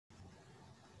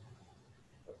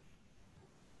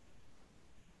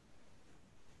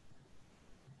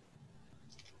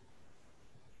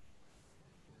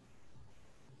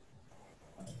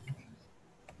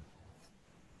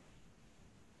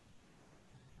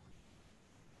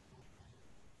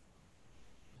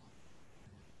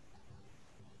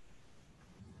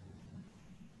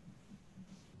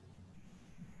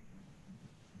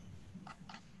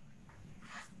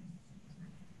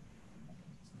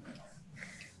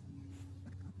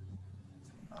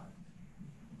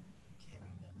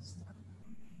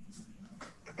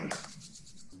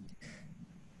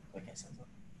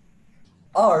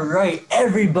All right,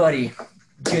 everybody.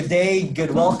 Good day,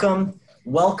 good welcome.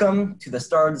 Welcome to the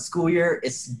start of the school year.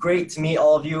 It's great to meet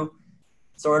all of you,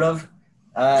 sort of.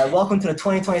 Welcome to the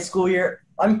 2020 school year.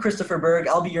 I'm Christopher Berg.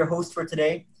 I'll be your host for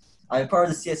today. I'm part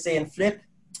of the CSA and Flip.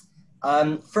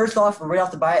 First off, right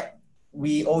off the bat,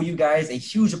 we owe you guys a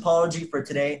huge apology for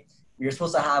today. We were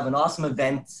supposed to have an awesome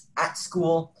event at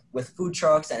school with food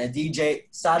trucks and a DJ.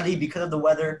 Sadly, because of the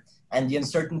weather and the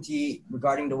uncertainty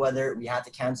regarding the weather, we had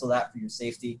to cancel that for your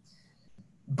safety.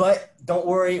 But don't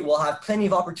worry, we'll have plenty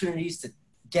of opportunities to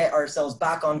get ourselves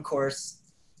back on course,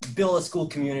 build a school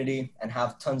community, and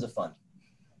have tons of fun.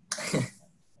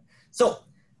 So,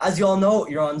 as you all know,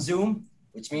 you're on Zoom,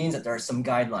 which means that there are some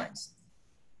guidelines.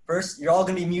 First, you're all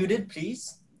going to be muted,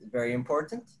 please. Very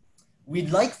important.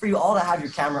 We'd like for you all to have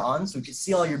your camera on so we can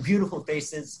see all your beautiful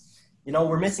faces. You know,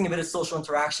 we're missing a bit of social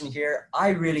interaction here. I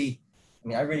really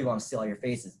want to see all your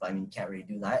faces, but you can't really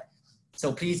do that.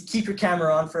 So please keep your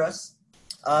camera on for us.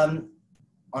 On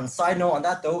a side note on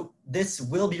that though, this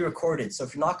will be recorded. So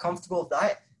if you're not comfortable with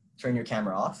that, turn your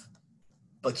camera off,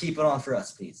 but keep it on for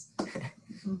us, please.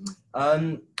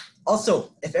 Also,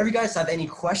 if ever you guys have any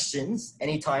questions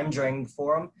anytime during the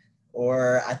forum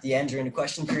or at the end during the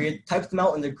question period, type them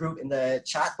out in the group in the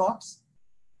chat box.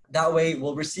 That way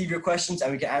we'll receive your questions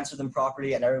and we can answer them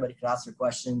properly and everybody can ask their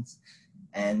questions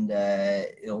and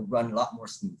it'll run a lot more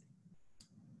smoothly.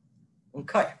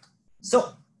 Okay,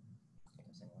 so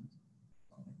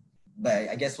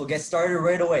I guess we'll get started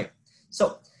right away.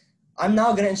 So I'm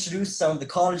now going to introduce some of the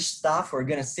college staff who are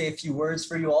going to say a few words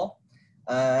for you all.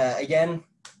 Again,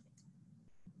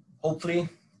 hopefully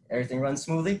everything runs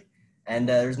smoothly and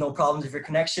there's no problems with your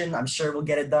connection. I'm sure we'll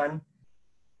get it done.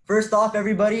 First off,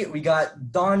 everybody, we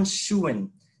got Don Schuin,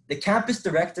 the campus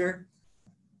director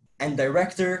and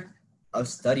director of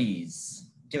studies.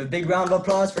 Give a big round of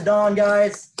applause for Don,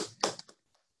 guys.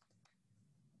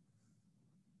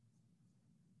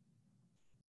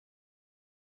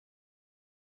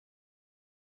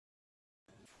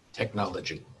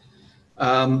 Technology.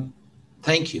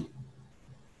 Thank you.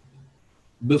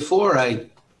 Before I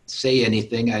say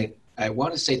anything, I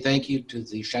want to say thank you to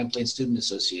the Champlain Student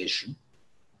Association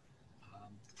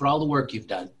for all the work you've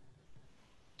done.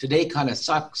 Today kind of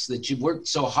sucks that you've worked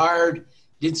so hard,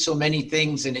 did so many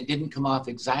things, and it didn't come off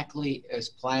exactly as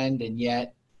planned, and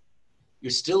yet you're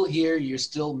still here, you're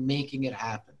still making it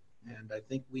happen. And I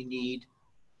think we need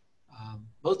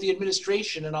both the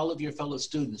administration and all of your fellow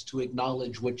students to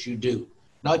acknowledge what you do,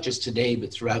 not just today,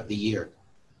 but throughout the year.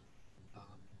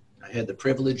 I had the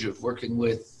privilege of working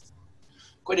with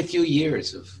quite a few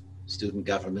years of student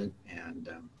government, and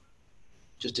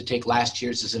just to take last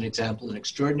year's as an example, an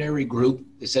extraordinary group.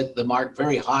 They set the mark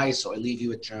very high, so I leave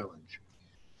you a challenge.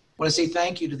 I want to say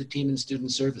thank you to the team in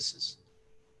student services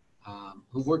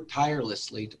who worked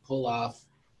tirelessly to pull off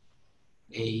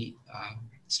a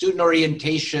student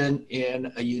orientation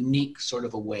in a unique sort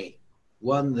of a way,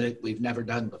 one that we've never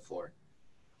done before.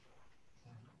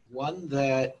 One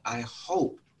that I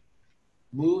hope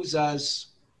moves us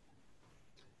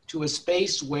to a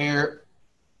space where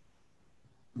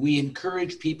we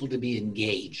encourage people to be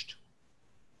engaged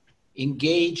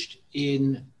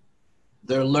in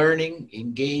their learning,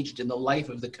 engaged in the life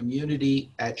of the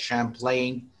community at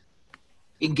Champlain,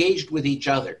 engaged with each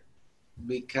other,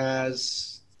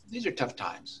 because these are tough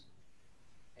times.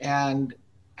 And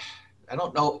I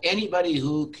don't know anybody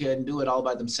who can do it all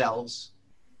by themselves.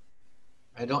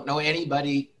 I don't know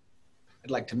anybody, I'd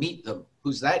like to meet them,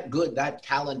 who's that good, that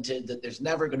talented, that there's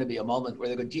never going to be a moment where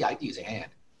they go, gee, I could use a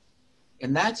hand.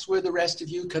 And that's where the rest of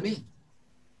you come in.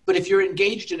 But if you're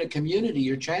engaged in a community,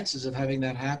 your chances of having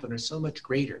that happen are so much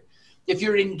greater. If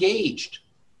you're engaged,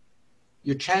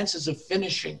 your chances of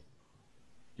finishing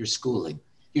your schooling,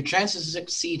 your chances of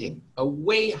succeeding are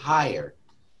way higher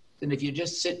than if you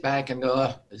just sit back and go,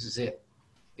 oh, this is it.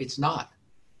 It's not.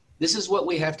 This is what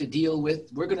we have to deal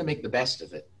with. We're going to make the best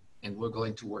of it, and we're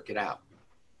going to work it out.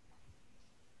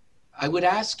 I would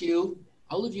ask you,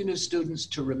 all of you new students,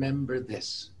 to remember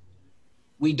this.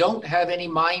 We don't have any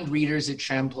mind readers at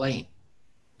Champlain.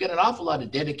 We've got an awful lot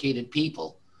of dedicated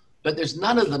people, but there's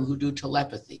none of them who do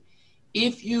telepathy.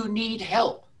 If you need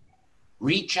help,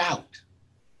 reach out.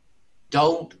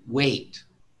 Don't wait.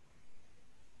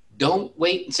 Don't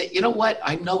wait and say, you know what?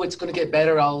 I know it's going to get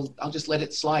better. I'll just let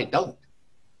it slide. Don't.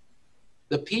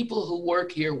 The people who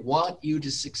work here want you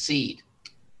to succeed.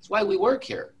 That's why we work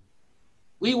here.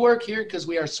 We work here because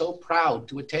we are so proud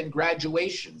to attend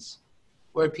graduations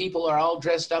where people are all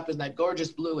dressed up in that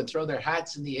gorgeous blue and throw their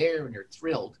hats in the air and you're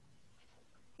thrilled.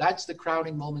 That's the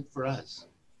crowning moment for us,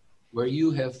 where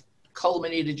you have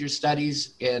culminated your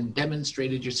studies and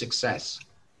demonstrated your success.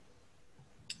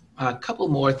 A couple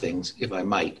more things, if I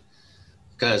might,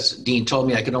 because Dean told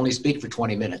me I could only speak for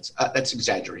 20 minutes. That's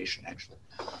exaggeration, actually.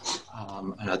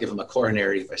 And I'll give him a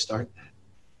coronary if I start that.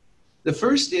 The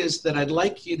first is that I'd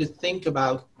like you to think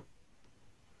about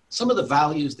some of the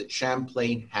values that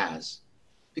Champlain has.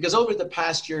 Because over the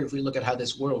past year, if we look at how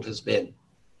this world has been,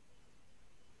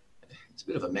 it's a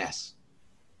bit of a mess,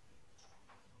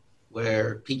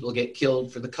 where people get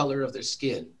killed for the color of their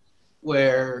skin,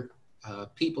 where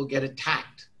people get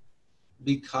attacked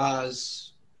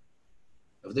because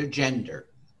of their gender,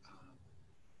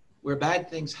 where bad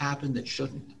things happen that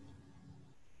shouldn't.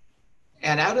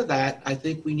 And out of that, I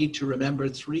think we need to remember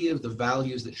three of the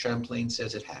values that Champlain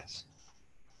says it has: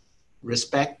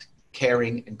 respect,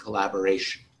 caring, and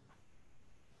collaboration.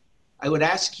 I would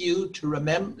ask you to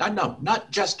remember,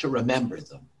 not just to remember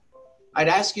them. I'd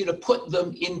ask you to put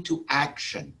them into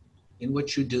action in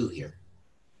what you do here.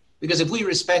 Because if we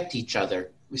respect each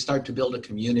other, we start to build a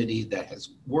community that has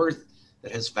worth,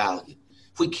 that has value.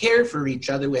 If we care for each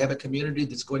other, we have a community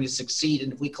that's going to succeed.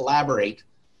 And if we collaborate,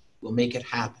 we'll make it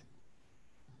happen.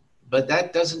 But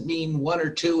that doesn't mean one or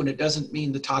two, and it doesn't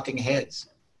mean the talking heads.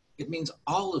 It means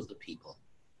all of the people,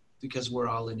 because we're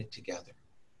all in it together.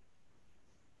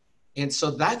 And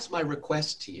so that's my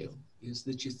request to you, is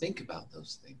that you think about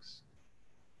those things.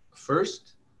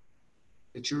 First,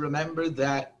 that you remember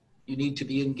that you need to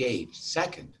be engaged.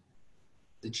 Second,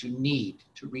 that you need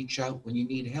to reach out when you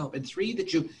need help. And three,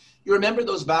 that you remember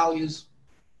those values.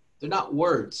 They're not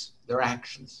words, they're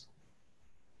actions.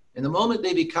 And the moment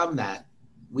they become that,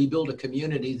 we build a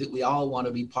community that we all want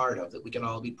to be part of, that we can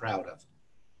all be proud of.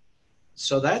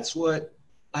 So that's what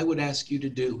I would ask you to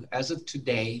do as of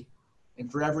today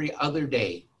and for every other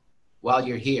day while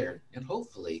you're here, and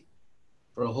hopefully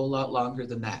for a whole lot longer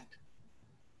than that.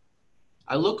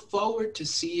 I look forward to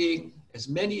seeing as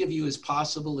many of you as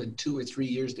possible in 2 or 3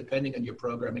 years, depending on your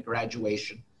program at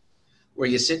graduation, where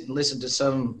you sit and listen to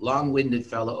some long-winded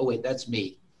fellow, oh wait, that's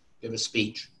me, give a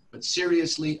speech. But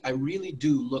seriously, I really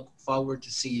do look forward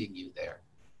to seeing you there.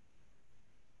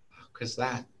 Because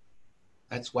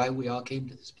that's why we all came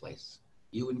to this place,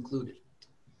 you included.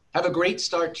 Have a great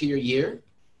start to your year.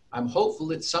 I'm hopeful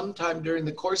that sometime during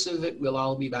the course of it, we'll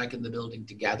all be back in the building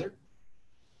together.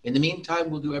 In the meantime,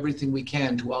 we'll do everything we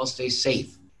can to all stay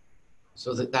safe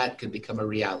so that that can become a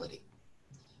reality.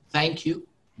 Thank you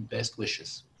and best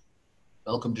wishes.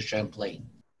 Welcome to Champlain.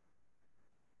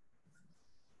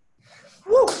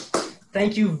 Woo!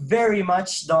 Thank you very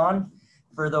much, Don,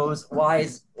 for those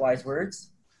wise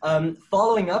words.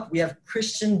 Following up, we have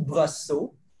Christian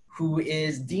Brosseau, who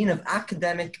is Dean of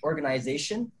Academic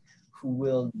Organization, who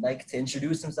will like to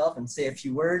introduce himself and say a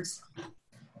few words.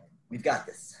 We've got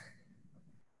this.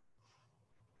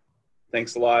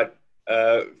 Thanks a lot.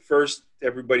 First,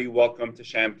 everybody, welcome to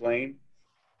Champlain.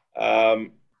 The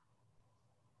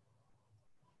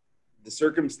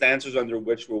circumstances under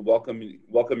which we're welcoming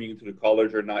you to the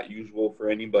college are not usual for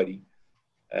anybody.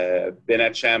 Been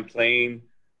at Champlain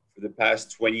for the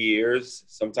past 20 years.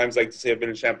 Sometimes I like to say I've been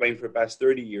in Champlain for the past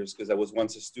 30 years because I was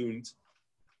once a student,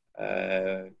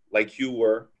 like you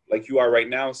are right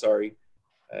now,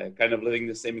 kind of living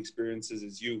the same experiences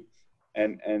as you.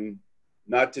 And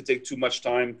not to take too much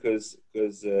time because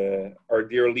our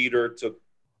dear leader took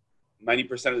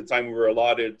 90% of the time we were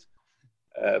allotted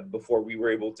before we were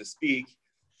able to speak,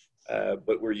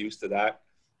 but we're used to that.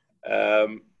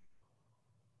 A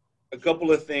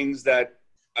couple of things that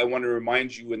I want to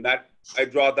remind you, and that I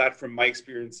draw that from my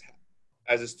experience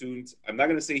as a student. I'm not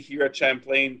going to say here at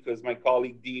Champlain because my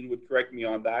colleague Dean would correct me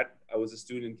on that. I was a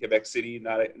student in Quebec City,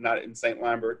 not in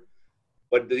Saint-Lambert,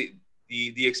 but the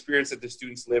experience that the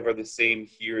students live are the same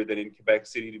here than in Quebec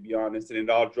City, to be honest, and it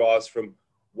all draws from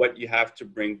what you have to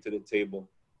bring to the table.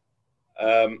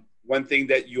 One thing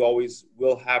that you always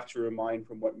will have to remind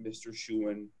from what Mr.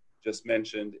 Schuin just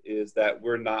mentioned is that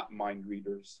we're not mind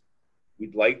readers.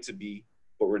 We'd like to be,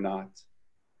 but we're not.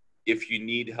 If you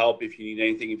need help, if you need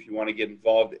anything, if you want to get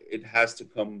involved, it has to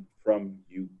come from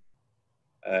you.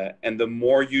 And the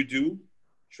more you do,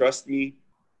 trust me,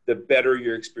 the better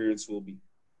your experience will be.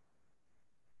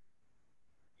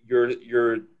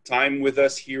 Your time with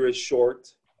us here is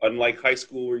short. Unlike high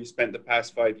school where you spent the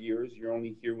past 5 years, you're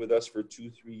only here with us for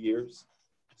 2-3 years,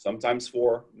 sometimes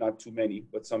 4, not too many,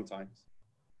 but sometimes.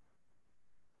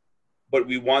 But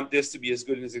we want this to be as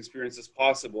good an experience as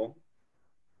possible.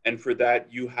 And for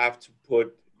that, you have to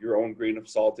put your own grain of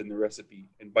salt in the recipe.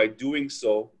 And by doing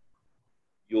so,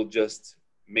 you'll just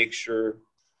make sure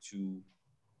to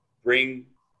bring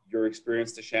your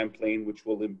experience to Champlain, which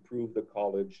will improve the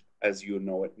college as you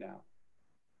know it now.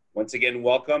 Once again,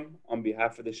 welcome on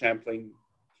behalf of the Champlain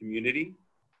community,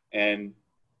 and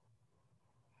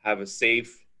Have a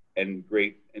safe and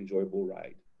great, enjoyable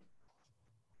ride.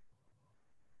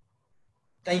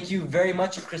 Thank you very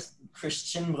much,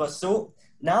 Christian Brosseau.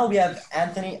 Now we have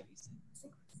Anthony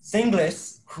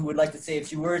Singlis, who would like to say a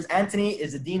few words. Anthony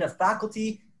is the Dean of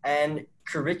Faculty and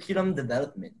Curriculum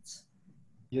Development.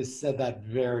 You said that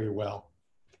very well.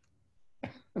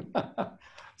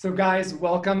 So guys,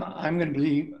 welcome. I'm going to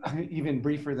be even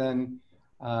briefer than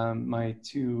my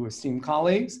two esteemed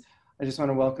colleagues. I just want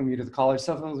to welcome you to the college.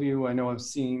 Some of you I know have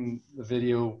seen the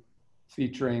video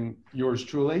featuring yours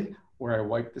truly, where I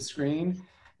wiped the screen.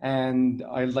 And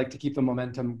I'd like to keep the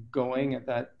momentum going at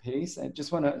that pace. I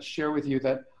just want to share with you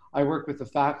that I work with the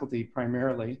faculty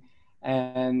primarily,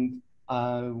 and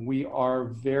we are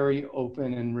very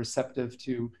open and receptive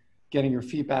to getting your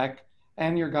feedback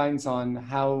and your guidance on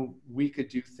how we could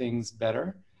do things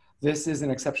better. This is an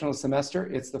exceptional semester.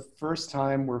 It's the first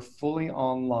time we're fully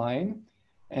online.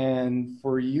 And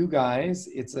for you guys,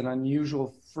 it's an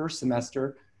unusual first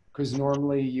semester because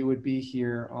normally you would be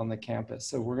here on the campus.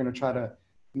 So we're going to try to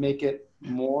make it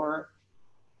more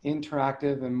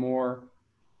interactive and more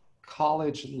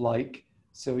college-like,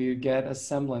 so you get a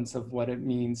semblance of what it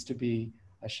means to be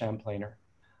a Champlainer.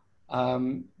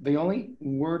 The only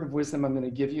word of wisdom I'm going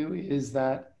to give you is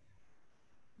that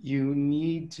you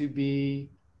need to be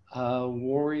a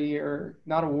warrior,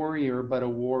 not a warrior, but a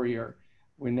warrior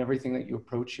in everything that you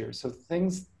approach here. So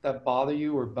things that bother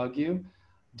you or bug you,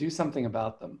 do something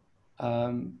about them.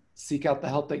 Seek out the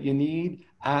help that you need,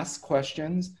 ask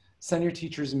questions, send your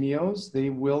teachers MEOs, they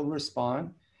will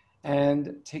respond,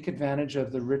 and take advantage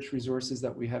of the rich resources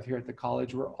that we have here at the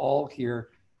college. We're all here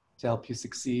to help you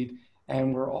succeed,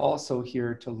 and we're also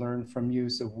here to learn from you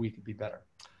so we could be better.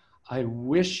 I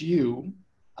wish you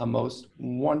a most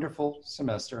wonderful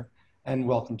semester, and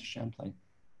welcome to Champlain.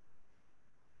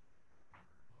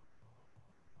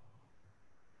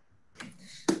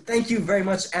 Thank you very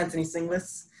much, Anthony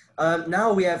Singlis.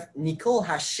 Now we have Nicole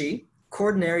Haché,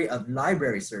 Coordinator of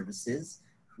Library Services,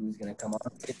 who's going to come on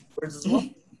and get words as well.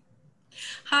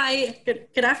 Hi,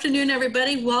 good afternoon,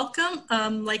 everybody. Welcome.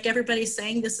 Like everybody's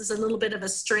saying, this is a little bit of a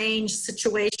strange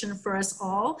situation for us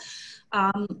all.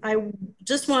 I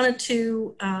just wanted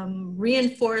to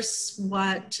reinforce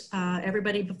what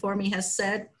everybody before me has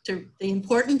said, to the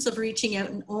importance of reaching out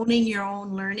and owning your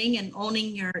own learning and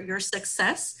owning your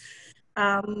success.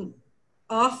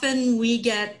 Often we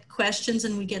get questions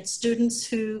and we get students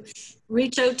who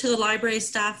reach out to the library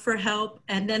staff for help,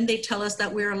 and then they tell us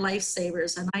that we're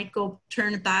lifesavers. And I'd go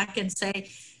turn it back and say,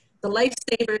 the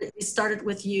lifesaver started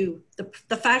with you.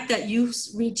 The fact that you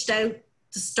reached out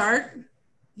to start,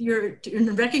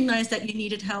 to recognize that you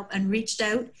needed help and reached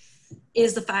out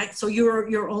is the fact, so you're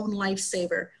your own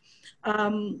lifesaver.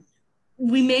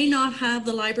 We may not have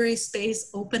the library space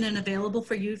open and available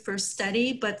for you for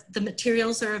study, but the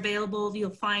materials are available. You'll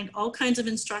find all kinds of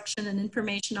instruction and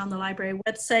information on the library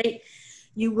website.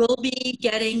 You will be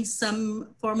getting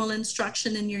some formal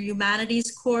instruction in your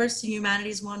humanities course,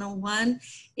 Humanities 101.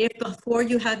 If before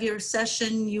you have your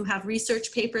session, you have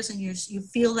research papers and you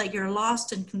feel that you're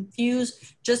lost and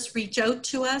confused, just reach out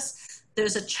to us.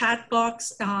 There's a chat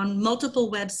box on multiple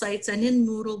websites, and in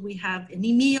Moodle we have an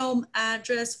email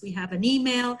address, we have an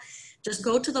email. Just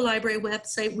go to the library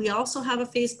website. We also have a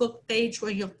Facebook page where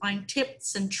you'll find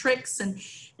tips and tricks, and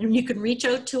you can reach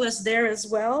out to us there as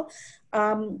well.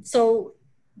 So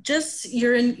just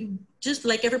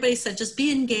like everybody said, just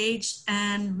be engaged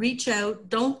and reach out.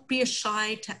 Don't be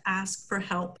shy to ask for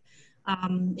help.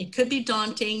 It could be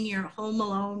daunting, you're home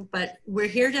alone, but we're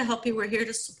here to help you. We're here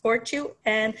to support you.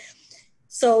 And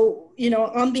so, you know,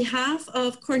 on behalf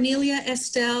of Cornelia,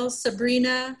 Estelle,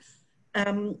 Sabrina,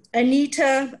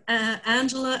 Anita,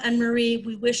 Angela, and Marie,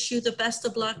 we wish you the best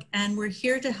of luck, and we're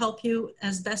here to help you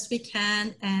as best we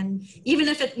can. And even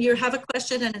if you have a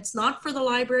question and it's not for the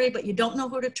library, but you don't know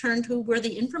who to turn to, we're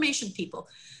the information people.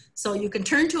 So you can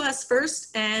turn to us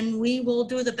first, and we will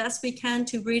do the best we can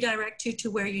to redirect you to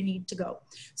where you need to go.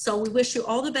 So we wish you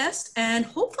all the best, and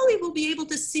hopefully we'll be able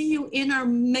to see you in our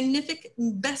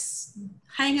magnificent, best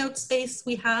hangout space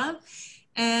we have,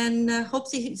 and hope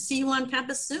to see you on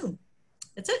campus soon.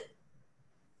 That's it.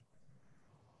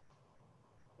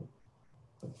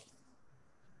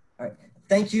 All right.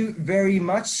 Thank you very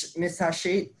much, Ms.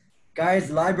 Haché.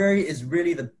 Guys, library is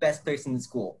really the best place in the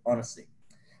school, honestly.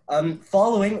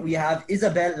 Following, we have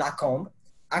Isabelle Lacombe,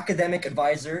 academic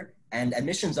advisor and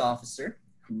admissions officer,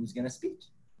 who's going to speak.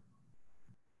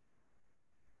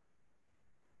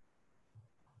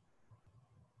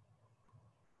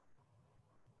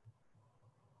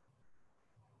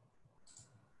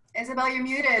 Isabel, you're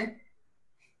muted.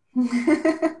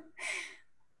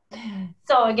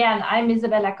 So again, I'm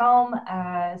Isabelle Lacombe,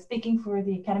 speaking for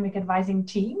the academic advising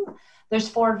team. There's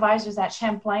 4 advisors at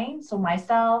Champlain, so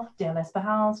myself, Dale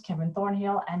Esperance, Kevin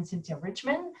Thornhill, and Cynthia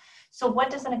Richmond. So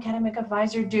what does an academic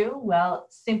advisor do? Well,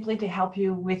 simply to help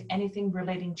you with anything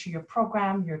relating to your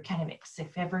program, your academics.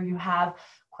 If ever you have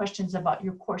questions about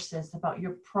your courses, about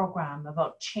your program,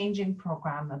 about changing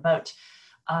program, about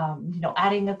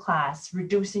adding a class,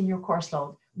 reducing your course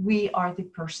load, we are the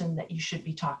person that you should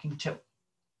be talking to.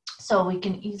 So we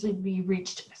can easily be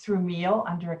reached through MEO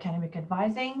under academic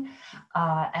advising,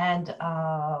 and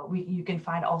you can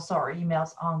find also our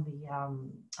emails on the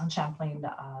on Champlain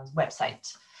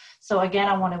website. So again,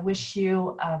 I want to wish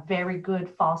you a very good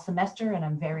fall semester, and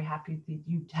I'm very happy that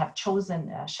you have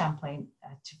chosen Champlain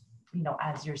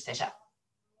as your cégep.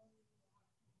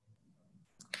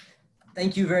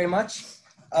 Thank you very much.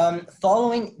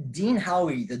 Following Dean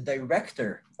Howie, the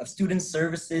Director of Student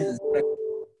Services.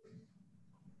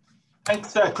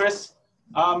 Thanks, Chris.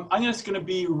 I'm just going to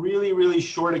be really, really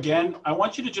short again. I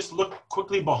want you to just look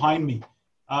quickly behind me.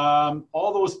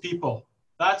 All those people,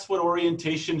 that's what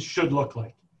orientation should look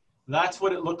like. That's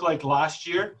what it looked like last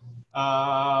year.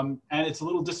 And it's a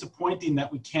little disappointing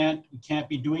that we can't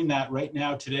be doing that right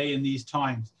now today in these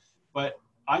times. But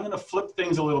I'm going to flip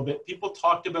things a little bit. People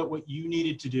talked about what you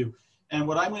needed to do. And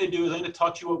what I'm going to do is I'm going to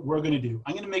talk to you what we're going to do.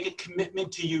 I'm going to make a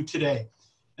commitment to you today.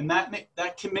 And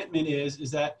that commitment is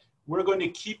that we're going to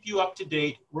keep you up to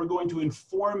date. We're going to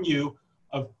inform you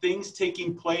of things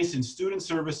taking place in student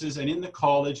services and in the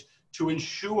college to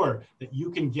ensure that you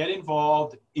can get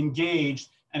involved, engaged,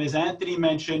 and as Anthony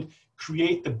mentioned,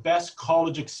 create the best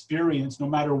college experience no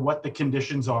matter what the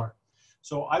conditions are.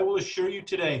 So I will assure you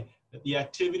today that the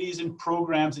activities and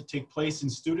programs that take place in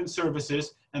student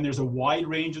services, and there's a wide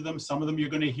range of them, some of them you're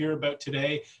going to hear about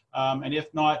today, and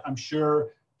if not, I'm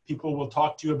sure people will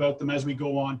talk to you about them as we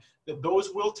go on, that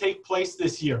those will take place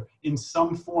this year in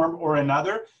some form or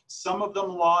another, some of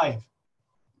them live,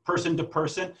 person to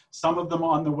person, some of them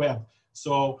on the web.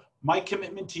 So my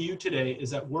commitment to you today is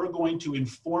that we're going to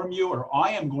inform you, or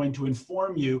I am going to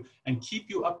inform you and keep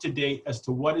you up to date as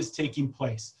to what is taking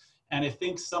place. And I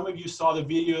think some of you saw the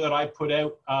video that I put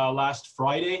out last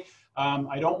Friday.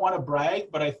 I don't want to brag,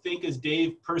 but I think as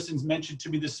Dave Persons mentioned to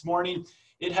me this morning,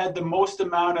 it had the most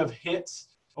amount of hits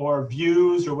or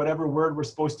views or whatever word we're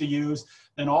supposed to use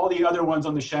than all the other ones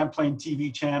on the Champlain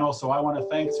TV channel. So I want to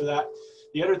thank for that.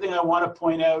 The other thing I want to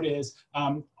point out is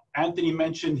Anthony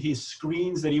mentioned his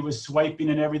screens that he was swiping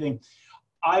and everything.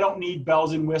 I don't need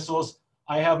bells and whistles.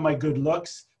 I have my good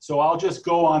looks, so I'll just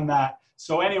go on that.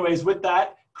 So anyways, with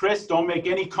that, Chris, don't make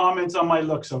any comments on my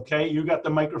looks, okay? You got the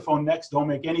microphone next. Don't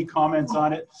make any comments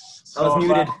on it. So, I was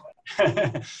muted.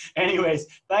 Anyways,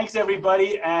 thanks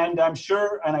everybody, and I'm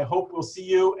sure and I hope we'll see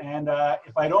you. And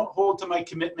if I don't hold to my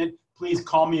commitment, please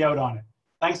call me out on it.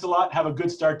 Thanks a lot. Have a good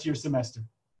start to your semester.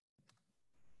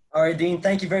 All right, Dean,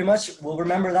 thank you very much. We'll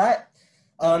remember that.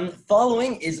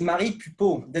 Following is Marie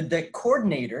Pupeau, the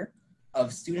coordinator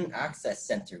of Student Access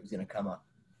Center, who's going to come up.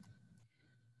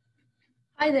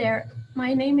 Hi there,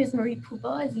 my name is Marie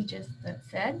Pupeau, as he just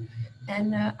said,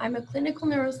 and I'm a clinical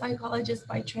neuropsychologist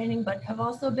by training, but have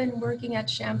also been working at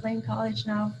Champlain College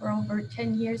now for over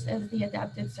 10 years as the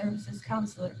Adapted Services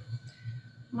Counselor.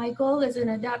 My goal as an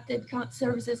Adapted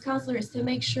Services Counselor is to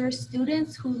make sure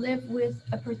students who live with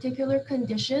a particular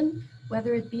condition,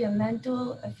 whether it be a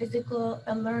mental, a physical,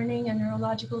 a learning, a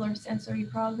neurological, or sensory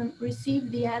problem,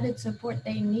 receive the added support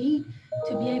they need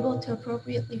to be able to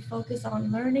appropriately focus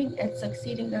on learning and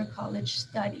succeeding their college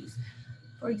studies.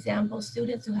 For example,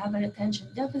 students who have an attention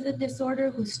deficit disorder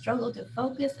who struggle to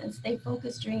focus and stay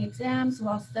focused during exams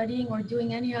while studying or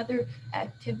doing any other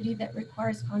activity that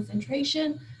requires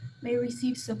concentration may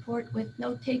receive support with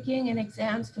note-taking and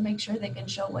exams to make sure they can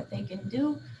show what they can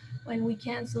do when we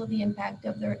cancel the impact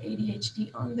of their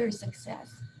ADHD on their success.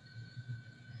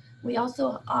 We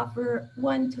also offer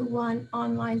one-to-one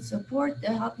online support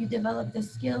to help you develop the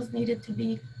skills needed to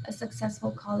be a successful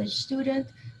college student.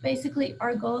 Basically,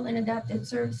 our goal in Adapted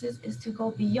Services is to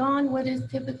go beyond what is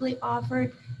typically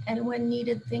offered, and when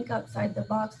needed, think outside the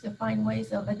box to find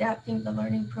ways of adapting the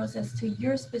learning process to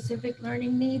your specific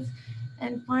learning needs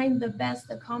and find the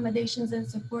best accommodations and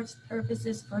support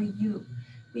purposes for you.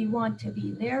 We want to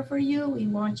be there for you, we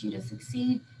want you to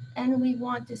succeed, and we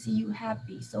want to see you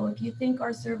happy. So if you think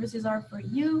our services are for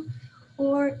you,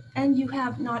 and you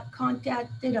have not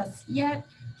contacted us yet,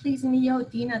 please MEO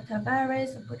Dina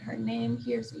Tavares. I'll put her name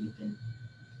here so you can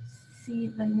see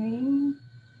the name.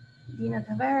 Dina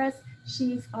Tavares.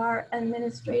 She's our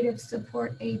administrative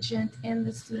support agent in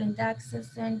the Student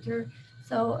Access Center.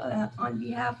 So on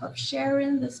behalf of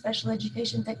Sharon, the special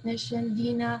education technician,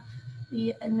 Dina,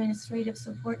 the administrative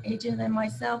support agent, and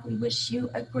myself, we wish you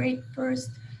a great first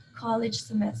college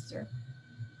semester.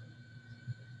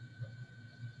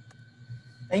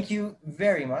 Thank you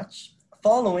very much.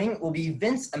 Following will be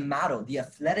Vince Amato, the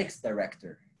athletics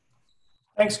director.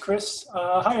 Thanks, Chris.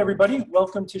 Hi, everybody.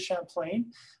 Welcome to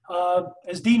Champlain.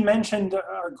 As Dean mentioned,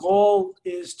 our goal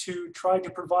is to try to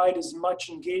provide as much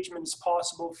engagement as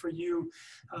possible for you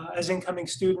as incoming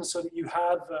students so that you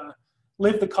have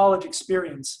lived the college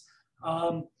experience.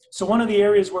 So one of the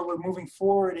areas where we're moving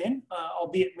forward in,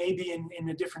 albeit maybe in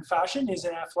a different fashion, is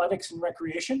in athletics and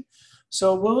recreation.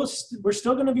 So we're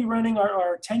still going to be running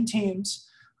our 10 teams,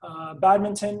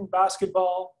 badminton,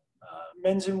 basketball,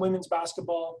 men's and women's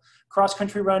basketball,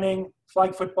 cross-country running,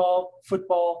 flag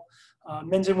football,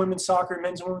 men's and women's soccer,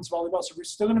 men's and women's volleyball. So we're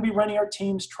still going to be running our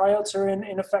teams. Tryouts are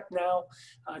in effect now.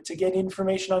 To get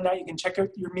information on that, you can check out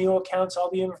your MEO accounts.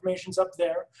 All the information's up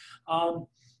there.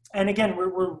 And again,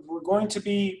 we're going to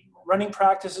be running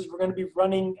practices. We're going to be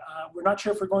running, we're not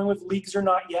sure if we're going with leagues or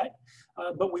not yet,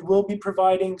 but we will be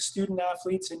providing student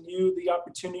athletes and you the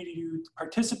opportunity to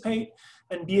participate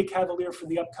and be a Cavalier for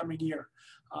the upcoming year.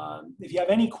 If you have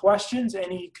any questions,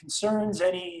 any concerns,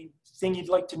 anything you'd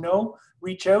like to know,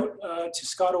 reach out to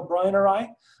Scott O'Brien or I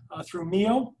through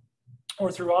MEO or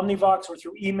through Omnivox or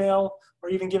through email or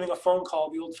even giving a phone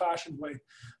call the old-fashioned way.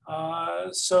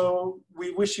 So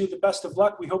we wish you the best of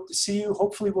luck. We hope to see you.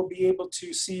 Hopefully we'll be able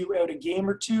to see you out a game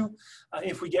or two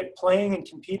if we get playing and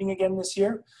competing again this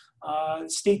year.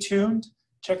 Stay tuned.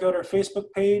 Check out our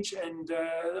Facebook page and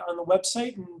on the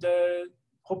website and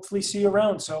hopefully see you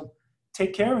around. So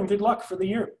take care and good luck for the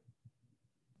year.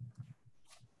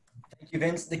 Thank you,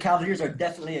 Vince. The Cavaliers are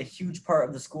definitely a huge part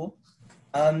of the school.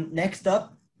 Next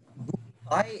up,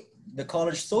 the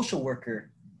college social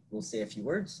worker, will say a few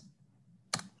words.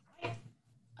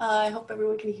 I hope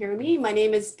everyone can hear me. My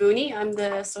name is Booney. I'm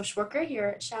the social worker here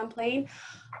at Champlain.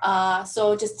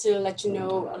 So just to let you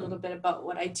know a little bit about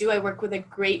what I do, I work with a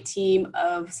great team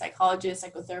of psychologists,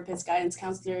 psychotherapists, guidance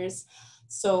counselors.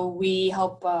 So we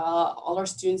help all our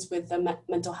students with the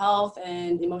mental health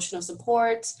and emotional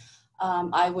support.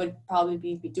 I would probably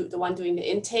be the one doing the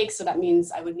intake. So that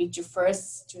means I would meet you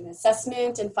first, do an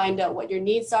assessment and find out what your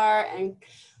needs are and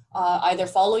either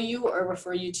follow you or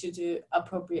refer you to the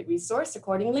appropriate resource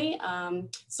accordingly.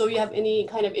 So you have any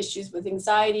kind of issues with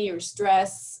anxiety or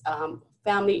stress,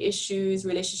 family issues,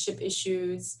 relationship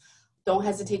issues, don't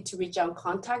hesitate to reach out and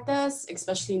contact us,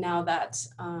 especially now that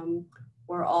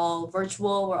we're all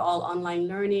virtual, we're all online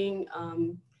learning.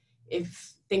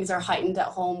 If things are heightened at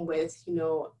home with,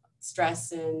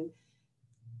 stress and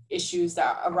issues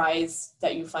that arise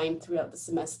that you find throughout the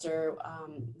semester,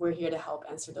 we're here to help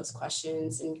answer those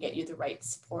questions and get you the right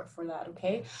support for that,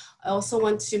 okay? I also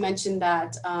want to mention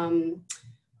that I'm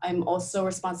also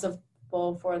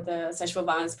responsible for the sexual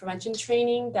violence prevention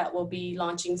training that will be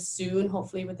launching soon,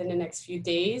 hopefully within the next few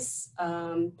days.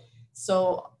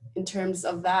 So in terms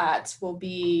of that, we'll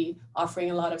be offering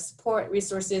a lot of support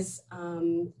resources,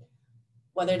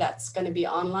 whether that's going to be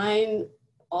online,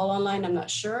 all online, I'm not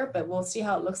sure, but we'll see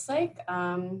how it looks like.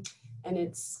 And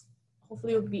it's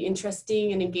hopefully will be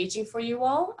interesting and engaging for you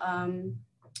all.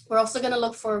 We're also going to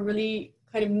look for really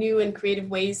kind of new and creative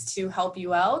ways to help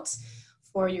you out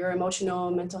for your emotional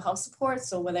and mental health support.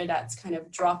 So whether that's kind of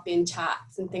drop-in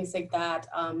chats and things like that,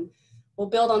 we'll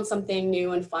build on something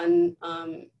new and fun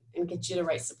and get you the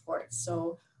right support.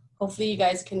 So hopefully you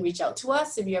guys can reach out to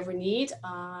us if you ever need.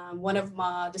 One of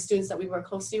the students that we work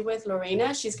closely with,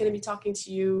 Lorena, she's going to be talking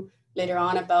to you later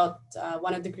on about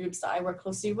one of the groups that I work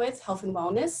closely with, health and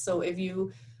wellness. So if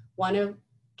you want to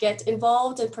get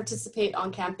involved and participate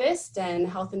on campus, then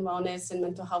health and wellness and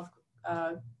mental health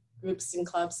groups and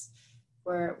clubs,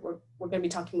 we're going to be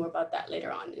talking more about that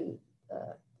later on in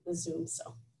the Zoom.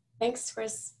 So thanks,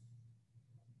 Chris.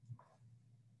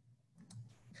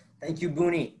 Thank you,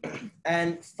 Booney.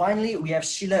 And finally, we have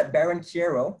Sheila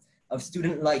Baron-Quiero of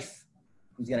Student Life,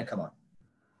 who's going to come on.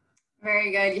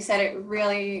 Very good. You said it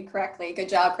really correctly. Good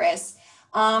job, Chris.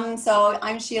 So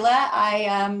I'm Sheila. I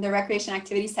am the recreation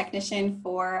activities technician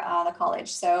for the college.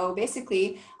 So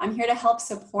basically, I'm here to help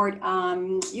support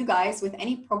you guys with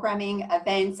any programming,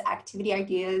 events, activity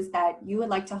ideas that you would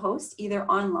like to host, either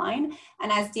online,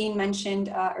 and as Dean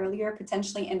mentioned earlier,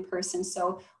 potentially in person.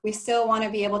 So we still want to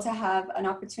be able to have an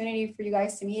opportunity for you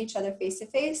guys to meet each other face to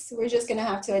face. We're just going to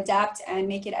have to adapt and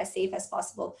make it as safe as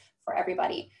possible for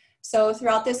everybody. So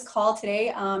throughout this call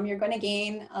today, you're going to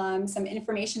gain some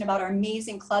information about our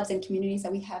amazing clubs and communities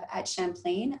that we have at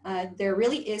Champlain. There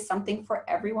really is something for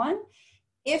everyone.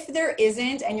 If there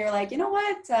isn't, and you're like, you know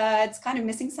what, it's kind of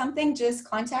missing something, just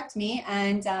contact me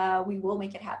and we will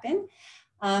make it happen.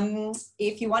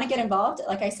 If you want to get involved,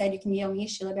 like I said, you can email me,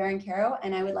 Sheila Baron-Caro,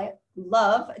 and I would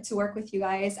love to work with you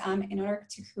guys in order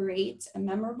to create a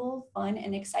memorable, fun,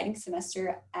 and exciting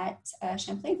semester at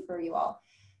Champlain for you all.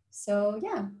 So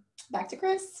yeah, back to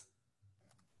Chris.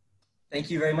 Thank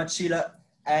you very much, Sheila.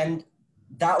 And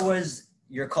that was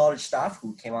your college staff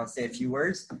who came on to say a few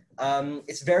words.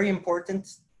 It's very important.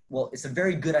 Well, it's a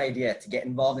very good idea to get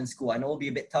involved in school. I know it'll be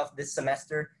a bit tough this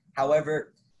semester.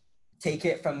 However, take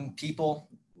it from people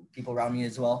around me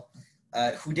as well,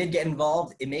 who did get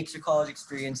involved. It makes your college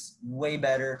experience way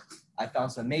better. I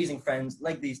found some amazing friends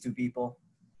like these two people.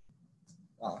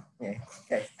 Oh, yeah,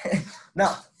 okay.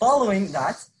 Now, following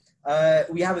that,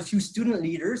 we have a few student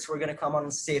leaders who are gonna come on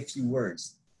and say a few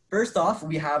words. First off,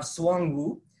 we have Swang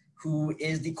Wu, who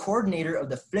is the coordinator of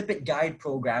the Flip It Guide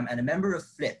program and a member of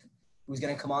Flip, who's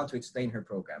going to come on to explain her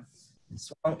program.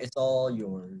 Swang, it's all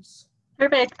yours.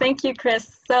 Perfect. Thank you,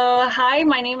 Chris. So hi,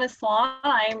 my name is Swan.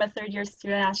 I'm a third-year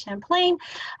student at Champlain.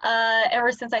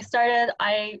 Ever since I started,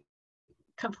 I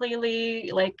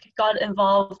completely got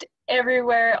involved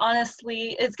everywhere.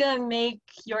 Honestly, it's going to make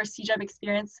your CJEB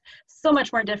experience so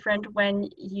much more different when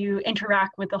you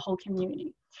interact with the whole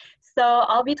community. So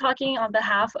I'll be talking on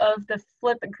behalf of the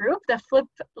Flip group. The Flip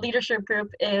leadership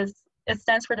group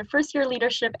stands for the First Year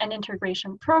Leadership and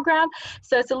Integration Program.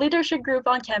 So it's a leadership group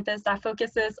on campus that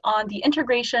focuses on the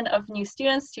integration of new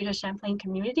students to the Champlain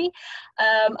community.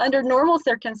 Under normal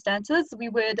circumstances, we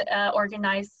would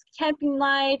organize camping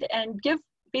night and give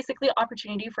basically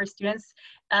opportunity for students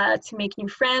to make new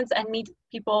friends and meet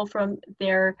people from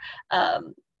their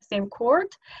same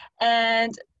cohort.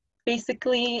 And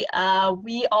basically,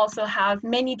 we also have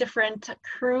many different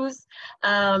crews,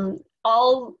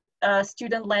 all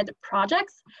student-led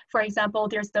projects. For example,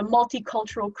 there's the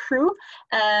Multicultural Crew.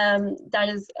 That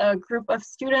is a group of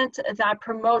students that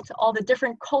promote all the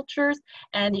different cultures,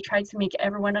 and they try to make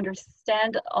everyone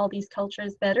understand all these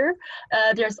cultures better.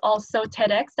 There's also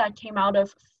TEDx that came out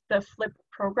of the Flip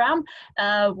program,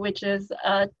 which is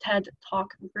a TED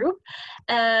Talk group.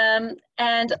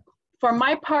 And for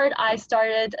my part, I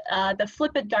started the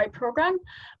Flip It Guide program,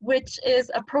 which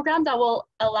is a program that will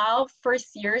allow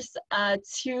first years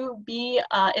to be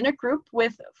in a group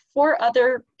with 4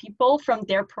 other people from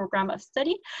their program of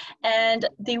study. And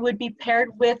they would be paired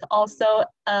with also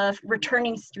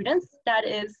returning students, that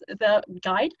is the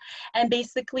guide. And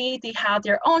basically they have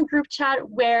their own group chat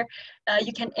where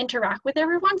you can interact with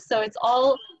everyone. So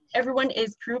everyone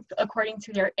is grouped according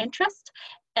to their interest.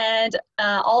 And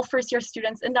all first-year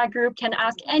students in that group can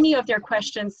ask any of their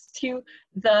questions to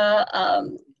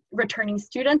the returning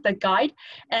student, the guide,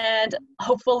 and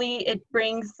hopefully it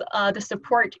brings the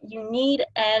support you need,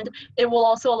 and it will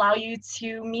also allow you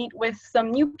to meet with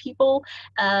some new people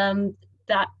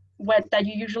that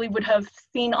you usually would have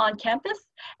seen on campus,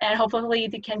 and hopefully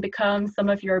they can become some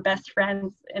of your best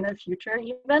friends in the future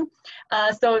even.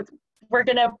 So we're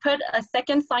gonna put a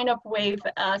second sign-up wave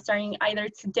starting either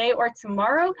today or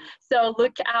tomorrow. So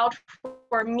look out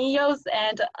for Mios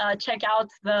and check out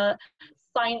the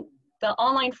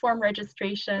online form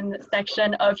registration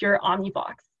section of your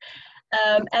Omnibox.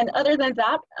 And other than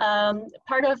that,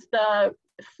 part of the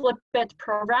Flip It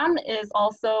program is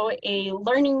also a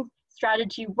learning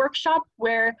strategy workshop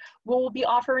where we will be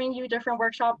offering you different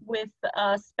workshops with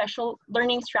special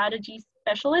learning strategy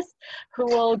specialists who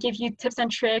will give you tips and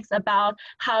tricks about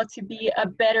how to be a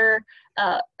better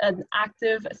an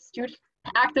active student,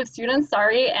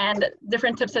 and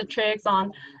different tips and tricks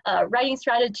on writing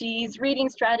strategies, reading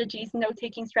strategies,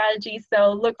 note-taking strategies.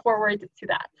 So look forward to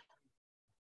that.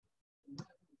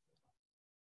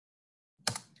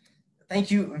 Thank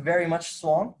you very much,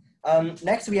 Swan.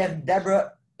 Next, we have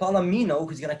Deborah Palomino,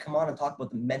 who's going to come on and talk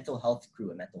about the mental health crew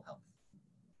and mental health.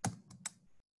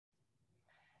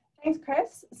 Thanks,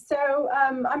 Chris. So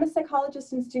I'm a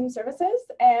psychologist in student services,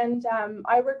 and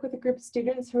I work with a group of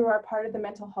students who are part of the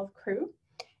mental health crew.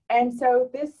 And so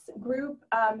this group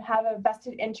have a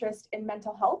vested interest in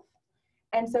mental health.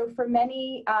 And so for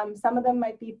many, some of them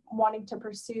might be wanting to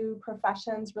pursue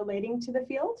professions relating to the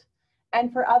field.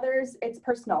 And for others, it's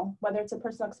personal, whether it's a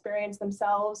personal experience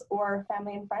themselves or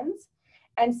family and friends.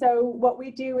 And so what we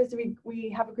do is we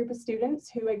have a group of students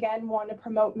who, again, want to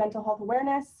promote mental health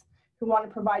awareness, who want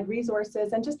to provide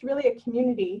resources, and just really a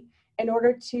community in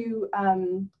order to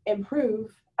improve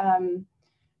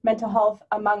mental health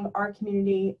among our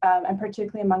community and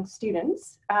particularly among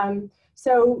students.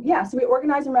 So we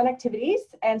organize and run activities,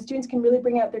 and students can really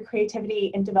bring out their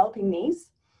creativity in developing these.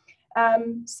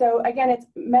 So again, it's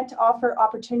meant to offer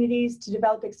opportunities to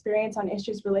develop experience on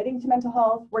issues relating to mental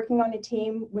health, working on a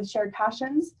team with shared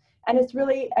passions, And it's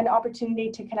really an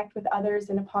opportunity to connect with others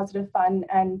in a positive, fun,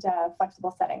 and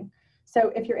flexible setting.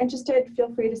 So if you're interested,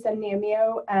 feel free to send me a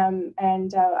MEO,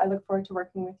 and I look forward to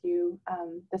working with you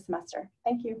this semester.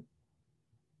 Thank you.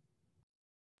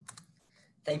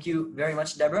 Thank you very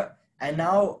much, Deborah. And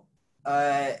now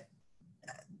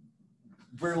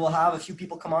we will have a few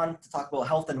people come on to talk about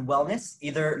health and wellness,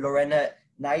 either Lorena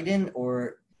Naiden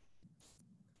or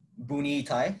Buni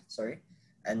Tai, sorry.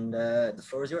 And the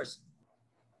floor is yours.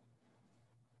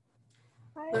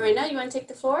 Hi. Lorena, you want to take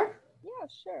the floor? Yeah,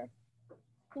 sure.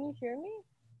 Can you hear me?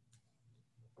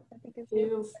 I think it's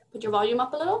you put your volume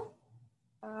up a little?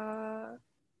 I'm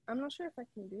not sure if I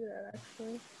can do that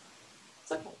actually.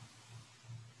 It's okay.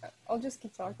 I'll just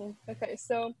keep talking. Okay,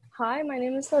 so hi, my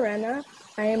name is Lorena.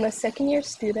 I am a second-year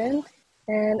student,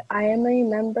 and I am a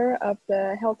member of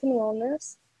the Health and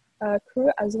Wellness crew,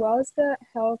 as well as the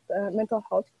mental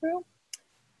health crew.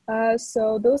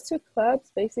 So those two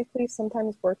clubs basically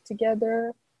sometimes work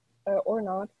together or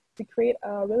not to create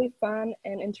really fun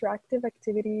and interactive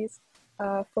activities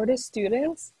for the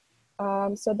students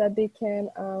so that they can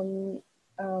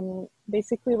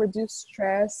basically reduce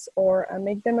stress or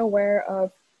make them aware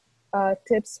of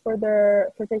tips for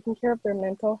taking care of their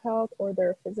mental health or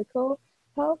their physical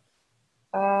health.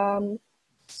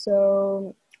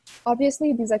 So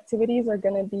obviously these activities are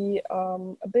going to be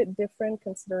a bit different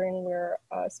considering we're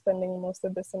spending most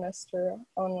of the semester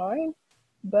online,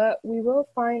 but we will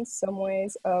find some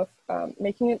ways of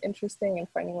making it interesting and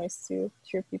finding ways to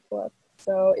cheer people up.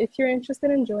 So if you're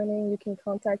interested in joining, you can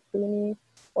contact Buni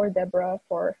or Deborah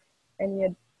for any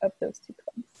of those two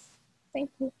clubs.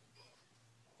 Thank you.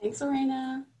 Thanks,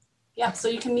 Lorena. Yeah, so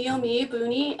you can mail me,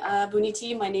 Buni, Buni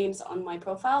T, my name's on my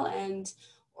profile,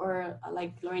 or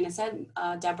like Lorena said,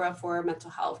 Deborah for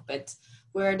mental health, but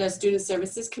we're the Student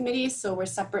Services Committee, so we're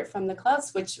separate from the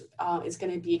clubs, which is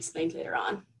going to be explained later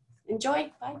on.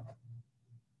 Enjoy, bye.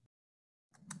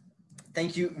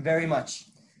 Thank you very much.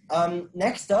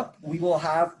 Next up, we will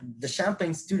have the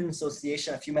Champlain Student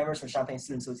Association, a few members from Champlain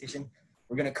Student Association.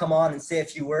 We're going to come on and say a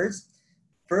few words.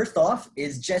 First off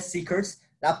is Jessie Kurtz,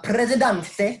 La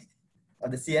Presidente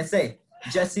of the CSA.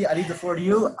 Jessie, I leave the floor to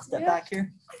you. I'll step back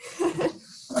here.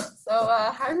 So,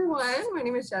 hi everyone, my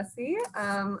name is Jessie.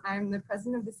 I'm the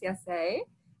president of the CSA.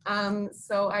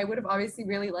 So I would have obviously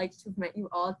really liked to have met you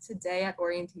all today at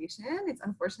orientation. It's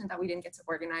unfortunate that we didn't get to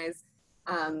organize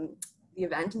the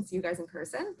event and see you guys in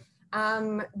person.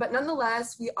 But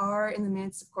nonetheless, we are in the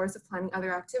midst, of course, of planning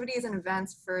other activities and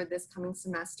events for this coming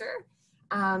semester.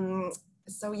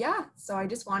 So yeah, so I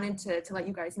just wanted to let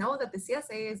you guys know that the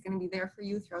CSA is going to be there for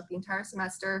you throughout the entire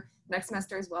semester, next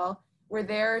semester as well. We're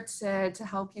there to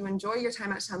help you enjoy your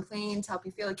time at Champlain, to help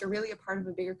you feel like you're really a part of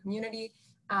a bigger community.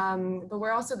 But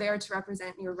we're also there to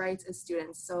represent your rights as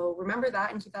students. So remember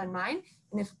that and keep that in mind.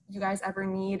 And if you guys ever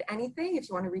need anything, if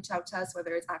you want to reach out to us,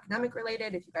 whether it's academic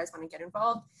related, if you guys want to get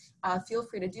involved, feel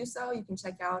free to do so. You can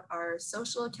check out our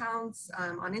social accounts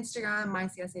on Instagram,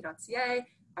 mycsa.ca,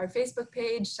 our Facebook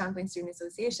page, Champlain Student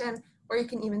Association, or you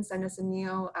can even send us a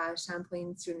MEO,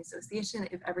 Champlain Student Association.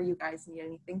 If ever you guys need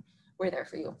anything, we're there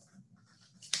for you.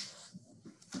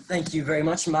 Thank you very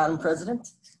much, Madam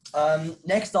President.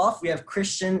 Next off, we have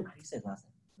Christian, how do you say his last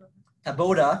name?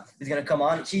 Taboda is going to come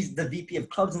on. She's the VP of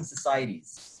Clubs and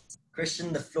Societies.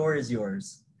 Christian, the floor is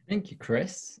yours. Thank you,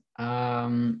 Chris.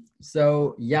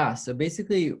 So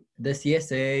basically the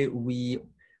CSA, we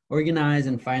organize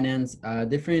and finance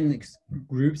different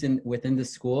groups within the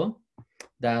school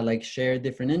that like share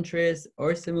different interests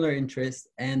or similar interests.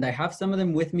 And I have some of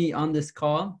them with me on this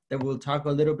call that will talk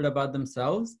a little bit about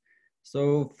themselves.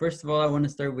 So first of all, I want to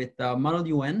start with Model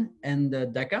UN and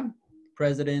DECA.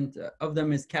 President of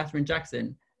them is Catherine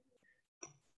Jackson.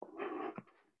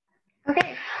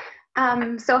 Okay,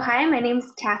 so hi, my name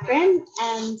is Catherine,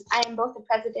 and I am both the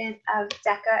president of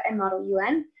DECA and Model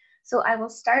UN. So I will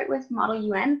start with Model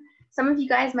UN. Some of you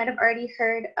guys might have already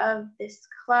heard of this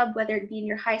club, whether it be in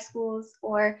your high schools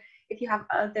or if you have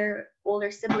other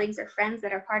older siblings or friends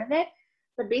that are part of it.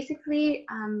 But basically,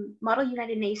 Model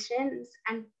United Nations,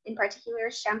 and in particular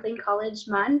Champlain College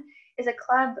MUN, is a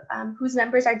club whose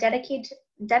members are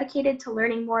dedicated to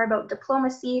learning more about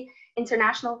diplomacy,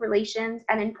 international relations,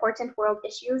 and important world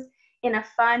issues in a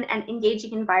fun and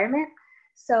engaging environment.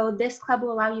 So this club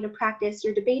will allow you to practice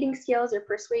your debating skills, your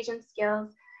persuasion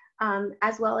skills,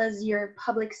 as well as your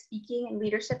public speaking and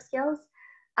leadership skills.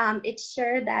 It's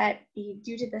sure that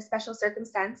due to the special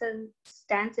circumstances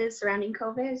surrounding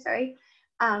COVID,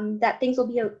 that things will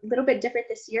be a little bit different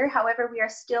this year. However, we are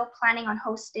still planning on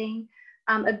hosting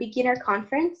a beginner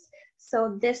conference.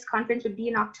 So this conference would be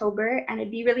in October, and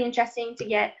it'd be really interesting to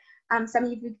get some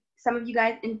of you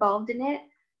guys involved in it.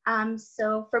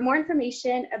 So for more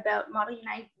information about Model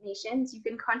United Nations, you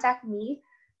can contact me,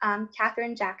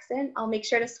 Catherine Jackson. I'll make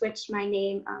sure to switch my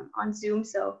name on Zoom,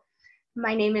 so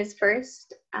my name is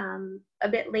first a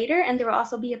bit later, and there will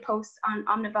also be a post on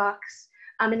Omnivox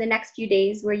in the next few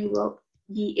days where you will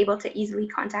be able to easily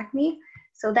contact me.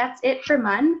 So that's it for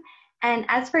MUN. And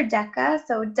as for DECA,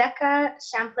 so DECA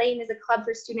Champlain is a club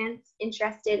for students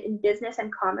interested in business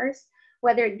and commerce,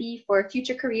 whether it be for a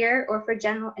future career or for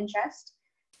general interest.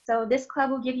 So this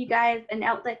club will give you guys an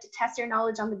outlet to test your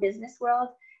knowledge on the business world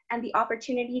and the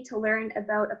opportunity to learn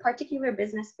about a particular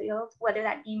business field, whether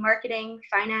that be marketing,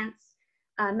 finance,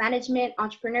 management,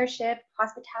 entrepreneurship,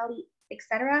 hospitality,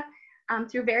 etc.,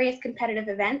 through various competitive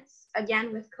events.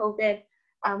 Again, with COVID,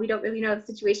 we don't really know the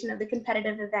situation of the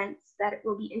competitive events that it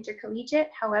will be intercollegiate.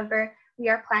 However, we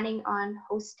are planning on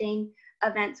hosting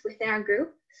events within our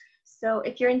group. So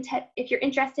if you're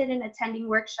interested in attending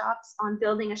workshops on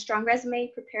building a strong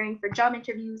resume, preparing for job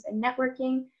interviews and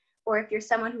networking, or if you're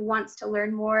someone who wants to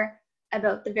learn more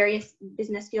about the various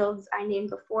business fields I named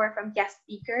before from guest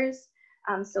speakers,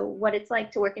 so what it's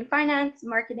like to work in finance,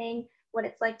 marketing, what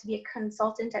it's like to be a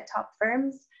consultant at top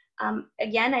firms,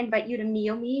 again, I invite you to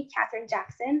MEO me, Catherine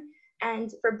Jackson.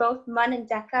 And for both MUN and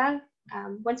DECA,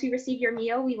 once we receive your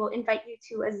MEO, we will invite you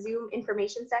to a Zoom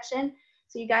information session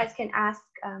so you guys can ask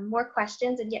more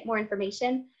questions and get more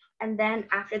information. And then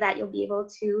after that, you'll be able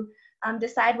to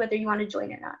decide whether you want to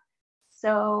join or not.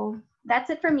 So that's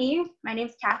it for me. My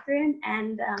name's Catherine,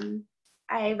 and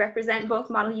I represent both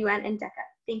Model UN and DECA.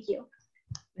 Thank you.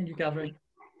 Thank you, Catherine.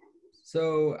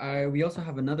 So we also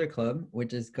have another club,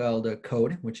 which is called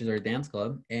Code, which is our dance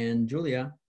club. And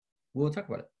Julia will talk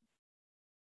about it.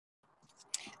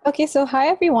 Okay, so hi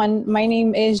everyone. My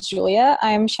name is Julia.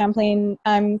 I'm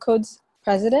Code's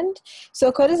president.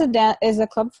 So Code is a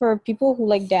club for people who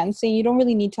like dancing. You don't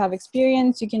really need to have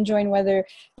experience. You can join whether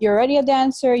you're already a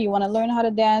dancer, you want to learn how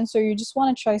to dance, or you just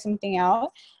want to try something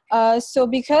out. So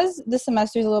because this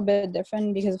semester is a little bit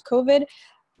different because of COVID,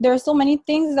 there are so many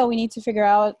things that we need to figure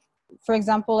out. For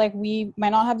example, like we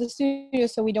might not have the studio,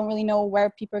 so we don't really know where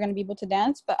people are going to be able to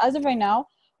dance. But as of right now,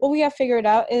 what we have figured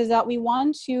out is that we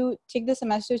want to take the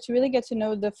semester to really get to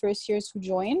know the first years who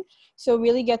join. So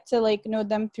really get to like know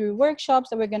them through workshops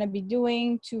that we're going to be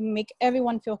doing to make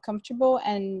everyone feel comfortable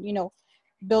and, you know,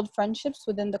 build friendships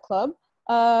within the club.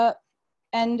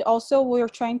 And also we're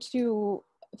trying to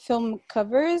film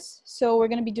covers. So we're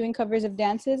going to be doing covers of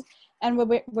dances, and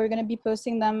we're going to be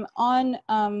posting them on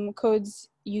Code's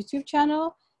YouTube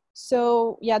channel.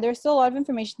 So yeah, there's still a lot of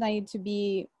information that needs to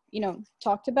be, you know,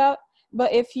 talked about.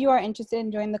 But if you are interested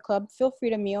in joining the club, feel free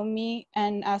to mail me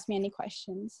and ask me any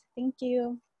questions. Thank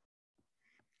you.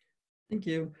 Thank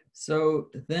you. So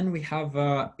then we have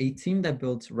a team that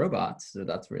builds robots. So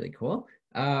that's really cool.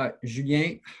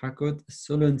 Julien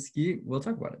Hakot-Solonsky will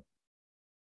talk about it.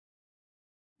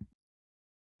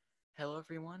 Hello,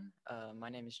 everyone. My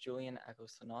name is Julian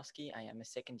Agostonovsky. I am a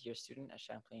second-year student at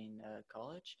Champlain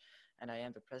College, and I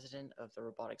am the president of the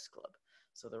Robotics Club.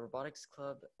 So the Robotics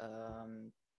Club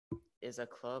is a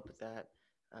club that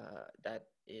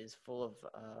is full of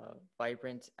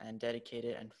vibrant and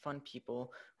dedicated and fun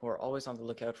people who are always on the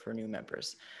lookout for new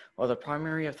members. While the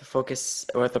primary focus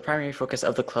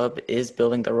of the club is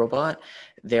building the robot,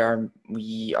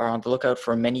 we are on the lookout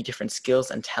for many different skills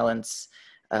and talents,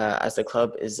 as the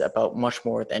club is about much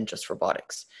more than just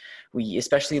robotics. We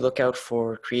especially look out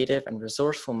for creative and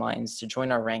resourceful minds to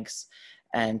join our ranks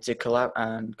and to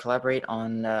collaborate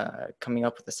on coming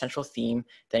up with a central theme,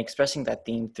 then expressing that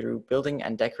theme through building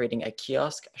and decorating a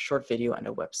kiosk, a short video, and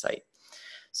a website.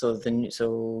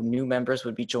 So new members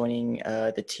would be joining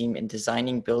the team in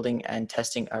designing, building, and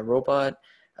testing a robot,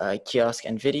 kiosk,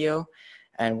 and video,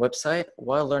 and website,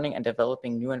 while learning and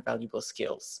developing new and valuable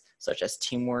skills such as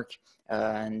teamwork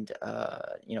and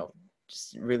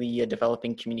just really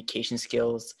developing communication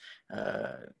skills,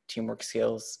 teamwork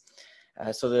skills.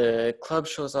 So the club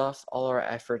shows off all our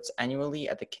efforts annually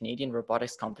at the Canadian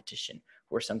Robotics Competition,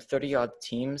 where some 30-odd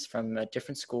teams from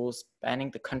different schools spanning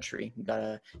the country, we got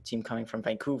a team coming from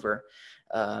Vancouver,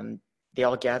 they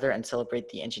all gather and celebrate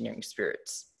the engineering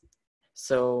spirits.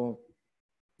 So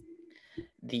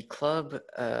the club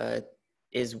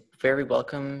is very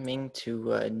welcoming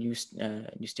to new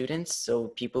students. So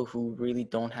people who really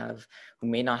who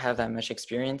may not have that much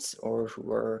experience, or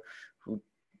who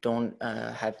don't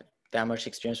have that much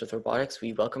experience with robotics,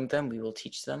 we welcome them. We will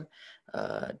teach them.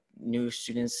 New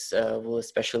students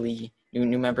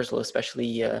new members will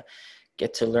especially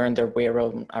get to learn their way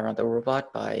around the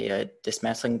robot by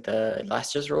dismantling the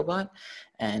last year's robot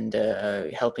and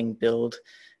helping build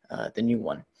the new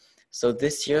one. So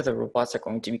this year, the robots are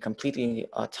going to be completely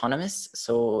autonomous.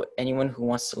 So anyone who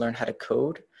wants to learn how to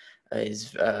code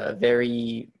is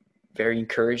very, very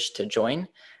encouraged to join,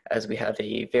 as we have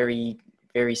a very,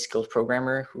 very skilled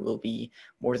programmer who will be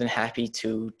more than happy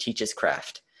to teach his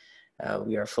craft.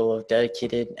 We are full of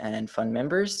dedicated and fun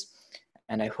members,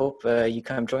 and I hope you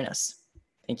come join us.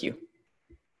 Thank you.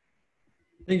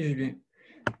 Thank you,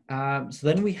 Julien. So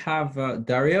then we have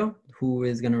Dario, who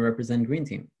is going to represent Green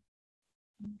Team.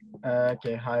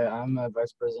 Okay, hi, I'm a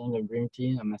vice president of Green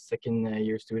Team. I'm a second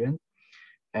year student.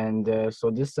 And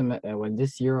so this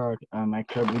year, my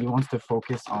club really wants to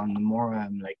focus on more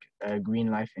green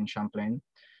life in Champlain.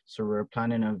 So we're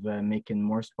planning of making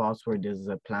more spots where there's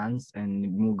plants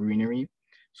and more greenery,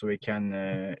 so we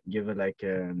can give it like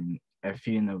a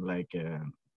feeling of like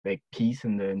peace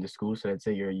in the school. So let's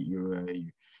say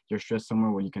you're stressed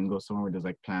somewhere where you can go somewhere where there's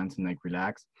like plants and like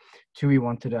relax. Two, we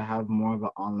wanted to have more of an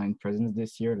online presence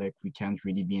this year. Like we can't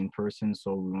really be in person,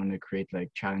 so we want to create like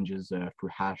challenges through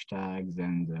hashtags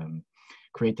and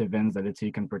create events that let's say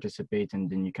you can participate and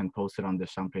then you can post it on the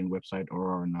Champlain website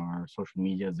or on our social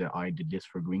media that I did this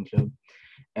for Green Club.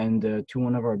 And two,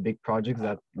 one of our big projects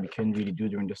that we couldn't really do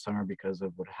during the summer because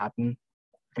of what happened,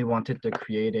 we wanted to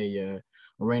create a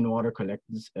rainwater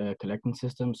collecting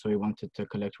system. So we wanted to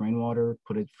collect rainwater,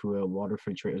 put it through a water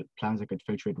filter plants that could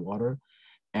filtrate water,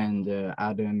 and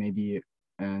add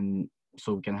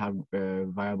so we can have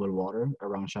viable water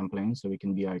around Champlain. So we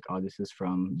can be like, oh, this is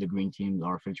from the Green Team,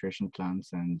 our filtration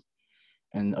plants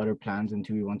and other plants. And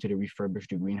two, we wanted to refurbish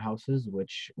the greenhouses,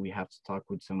 which we have to talk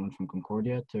with someone from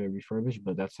Concordia to refurbish,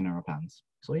 but that's in our plans.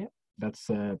 So yeah, that's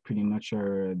pretty much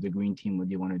the Green Team, what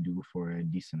they want to do for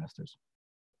these semesters.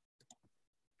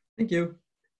 Thank you.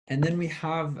 And then we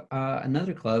have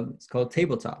another club. It's called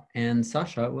Tabletop, and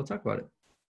Sasha will talk about it.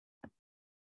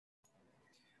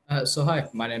 So hi,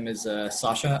 my name is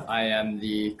Sasha. I am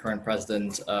the current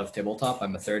president of Tabletop.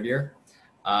 I'm a third year.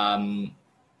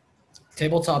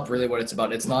 Tabletop, really what it's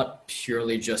about, it's not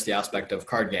purely just the aspect of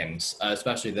card games,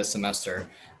 especially this semester.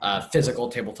 Physical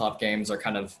tabletop games are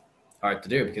kind of hard to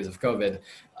do because of COVID,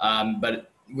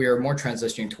 but we are more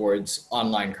transitioning towards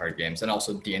online card games and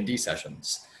also D&D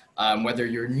sessions. Whether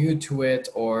you're new to it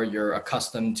or you're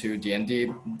accustomed to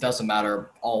D&D, doesn't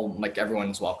matter,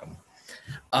 everyone's welcome.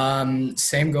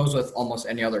 Same goes with almost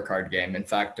any other card game. In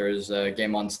fact, there's a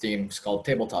game on Steam called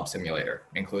Tabletop Simulator.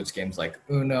 It includes games like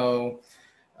Uno,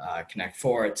 Connect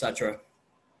 4, etc.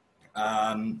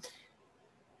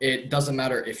 It doesn't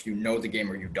matter if you know the game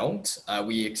or you don't.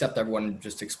 We accept everyone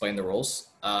just to explain the rules.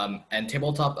 And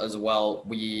Tabletop as well,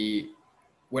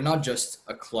 we're not just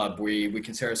a club. We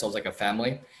consider ourselves like a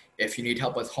family. If you need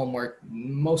help with homework,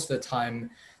 most of the time,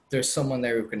 there's someone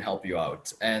there who can help you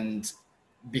out. And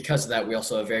because of that, we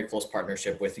also have a very close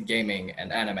partnership with gaming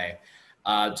and anime,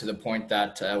 to the point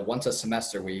that once a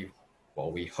semester, we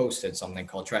hosted something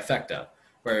called Trifecta,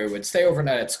 where we would stay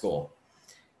overnight at school.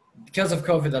 Because of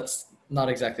COVID, that's not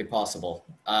exactly possible.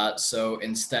 So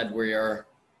instead, we are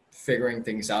figuring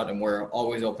things out and we're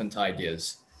always open to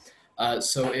ideas.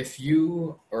 So if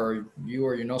you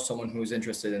know someone who's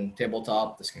interested in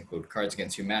tabletop, this can include Cards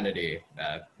Against Humanity,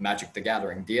 Magic the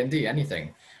Gathering, D&D,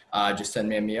 anything, just send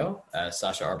me a mail,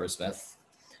 Sasha Arbor-Smith,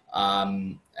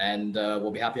 and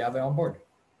we'll be happy to have you on board.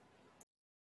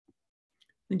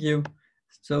 Thank you.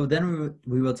 So then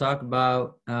we will talk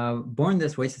about Born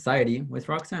This Way Society with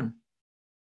Roxanne.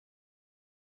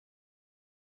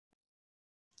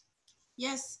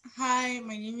 Yes, hi,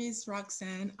 my name is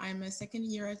Roxanne. I'm a second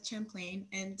year at Champlain,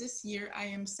 and this year I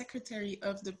am secretary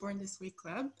of the Born This Way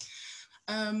Club.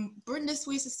 Born This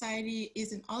Way Society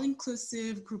is an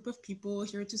all-inclusive group of people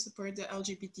here to support the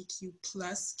LGBTQ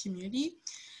plus community.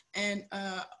 And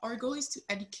our goal is to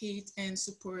educate and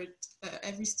support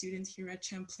every student here at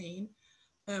Champlain.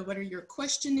 Whether you're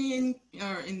questioning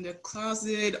or in the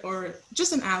closet or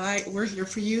just an ally, we're here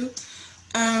for you.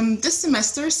 This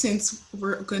semester, since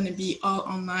we're going to be all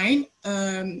online,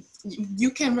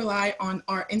 you can rely on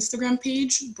our Instagram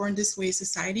page, Born This Way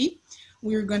Society.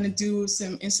 We're going to do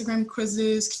some Instagram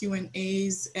quizzes,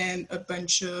 Q&As, and a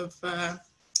bunch of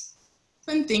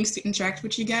fun things to interact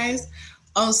with you guys.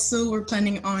 Also, we're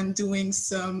planning on doing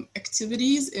some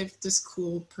activities if the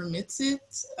school permits it,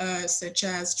 such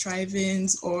as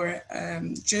drive-ins or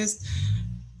just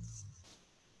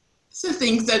some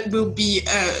things that will be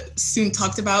soon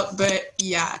talked about. But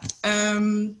yeah,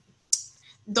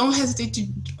 don't hesitate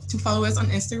to follow us on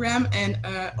Instagram and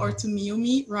or to mail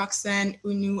me, Roxanne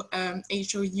Unu,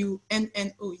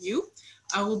 HOUNNOU.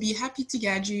 I will be happy to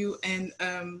guide you, and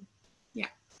yeah.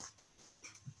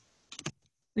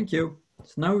 Thank you.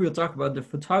 So now we will talk about the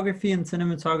Photography and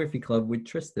Cinematography Club with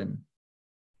Tristan.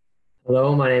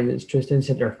 Hello, my name is Tristan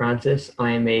Sinter Francis.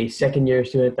 I am a second year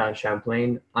student at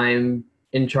Champlain. I'm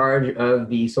in charge of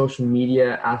the social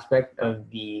media aspect of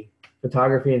the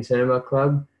photography and cinema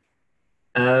club.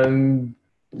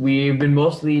 We've been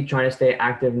mostly trying to stay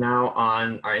active now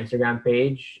on our Instagram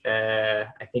page.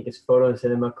 I think it's Photo and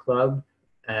Cinema Club,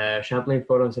 Champlain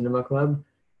Photo and Cinema Club.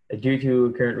 Due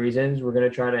to current reasons, we're going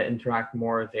to try to interact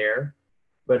more there.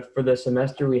 But for the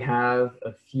semester, we have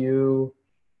a few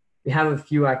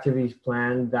activities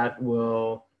planned that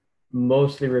will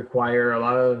mostly require a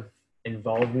lot of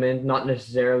involvement, not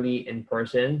necessarily in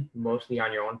person, mostly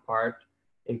on your own part.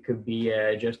 It could be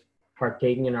just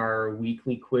partaking in our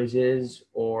weekly quizzes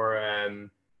or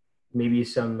maybe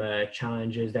some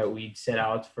challenges that we'd set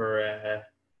out for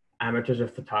amateurs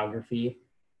of photography.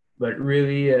 But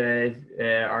really,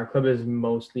 our club is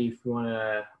mostly, if we want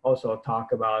to also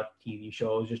talk about TV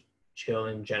shows, just chill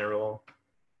in general.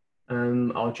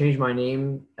 I'll change my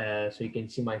name so you can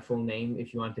see my full name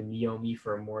if you want to Mio me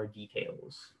for more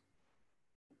details.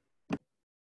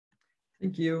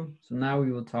 Thank you. So now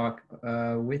we will talk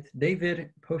with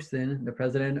David Poston, the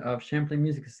president of Champlain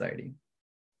Music Society.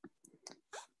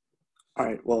 All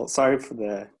right, well, sorry for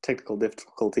the technical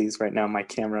difficulties right now. My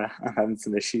camera, I'm having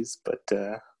some issues, but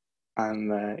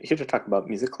I'm here to talk about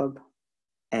Music Club.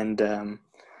 And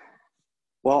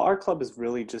well, our club is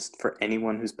really just for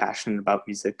anyone who's passionate about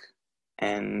music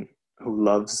and who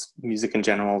loves music in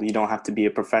general. You don't have to be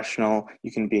a professional.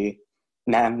 You can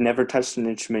have never touched an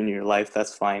instrument in your life,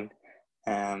 that's fine.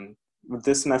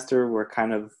 This semester, we're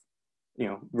kind of,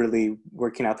 really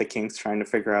working out the kinks, trying to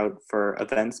figure out for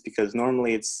events, because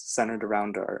normally it's centered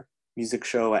around our music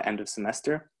show at end of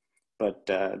semester. But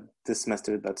this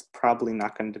semester, that's probably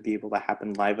not going to be able to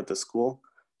happen live at the school.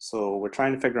 So we're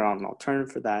trying to figure out an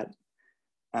alternative for that.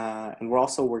 And we're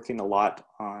also working a lot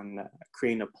on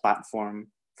creating a platform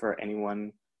for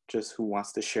anyone just who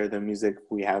wants to share their music.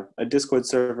 We have a Discord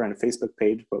server and a Facebook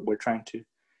page, but we're trying to,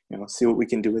 see what we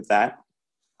can do with that.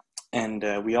 And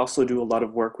we also do a lot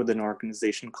of work with an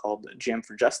organization called Jam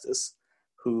for Justice,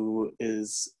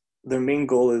 their main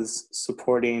goal is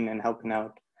supporting and helping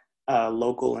out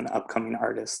local and upcoming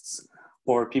artists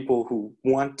or people who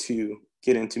want to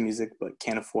get into music but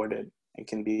can't afford it. It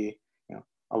can be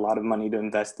a lot of money to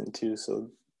invest into, so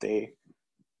they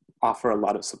offer a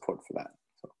lot of support for that.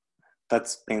 So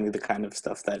that's mainly the kind of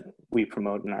stuff that we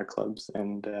promote in our clubs,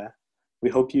 and we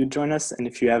hope you join us. And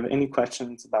if you have any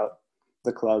questions about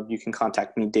the club, you can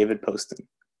contact me, David Poston.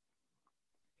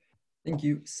 Thank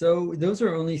you. So those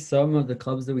are only some of the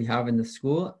clubs that we have in the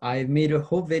school. I've made a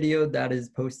whole video that is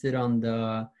posted on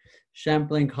the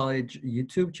Champlain College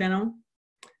YouTube channel.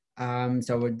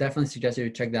 So I would definitely suggest you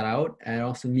to check that out. And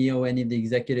also Mio, any of the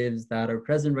executives that are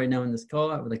present right now in this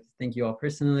call, I would like to thank you all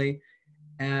personally.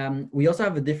 We also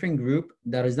have a different group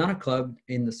that is not a club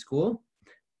in the school,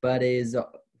 but is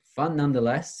fun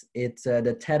nonetheless. It's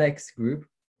the TEDx group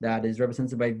that is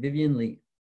represented by Vivian Lee.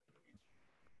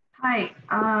 Hi,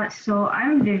 so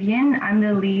I'm Vivian. I'm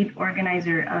the lead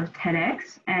organizer of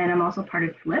TEDx, and I'm also part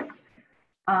of FLIP.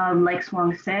 Like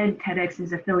Swang said, TEDx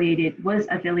was affiliated with,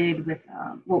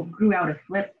 grew out of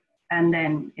FLIP, and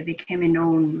then it became a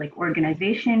known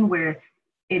organization where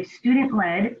it's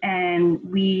student-led, and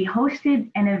we hosted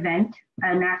an event,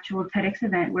 an actual TEDx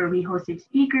event, where we hosted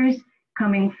speakers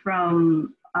coming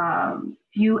from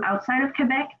few outside of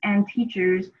Quebec and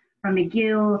teachers from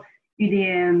McGill,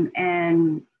 UDM,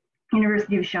 and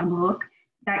University of Sherbrooke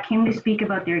that came to speak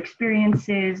about their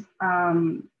experiences.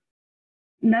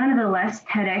 Nonetheless,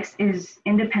 TEDx is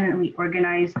independently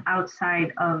organized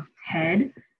outside of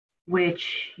TED,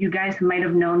 which you guys might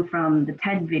have known from the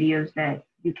TED videos that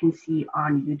you can see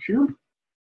on YouTube.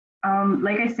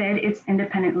 Like I said, it's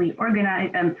independently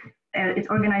organized. It's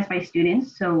organized by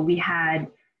students. So we had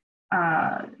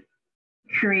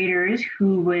curators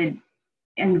who would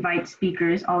invite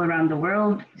speakers all around the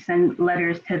world, send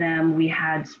letters to them. We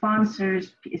had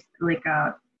sponsors, like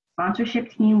a sponsorship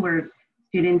team where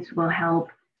students will help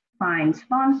find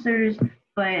sponsors.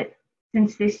 But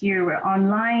since this year we're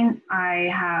online,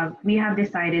 we have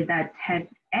decided that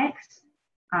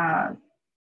TEDx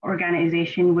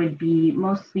organization would be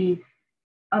mostly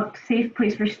a safe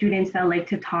place for students that like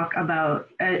to talk about,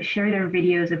 share their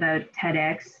videos about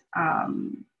TEDx,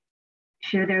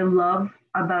 share their love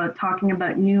about talking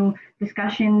about new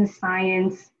discussions,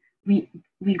 science. We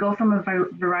go from a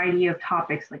variety of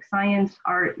topics like science,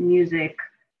 art, music,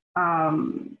 I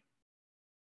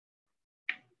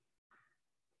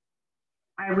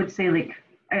would say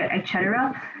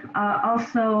etc.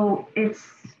 Also,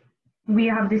 we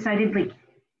have decided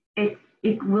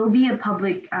it will be a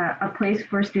public a place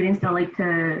for students that like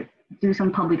to do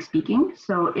some public speaking.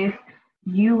 So if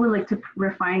you would like to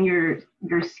refine your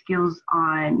skills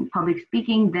on public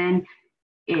speaking, then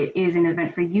it is an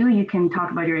event for you. You can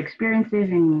talk about your experiences,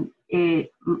 and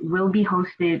it will be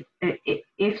hosted.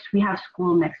 If we have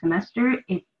school next semester,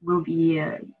 it will be,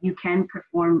 you can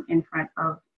perform in front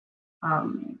of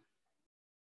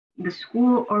the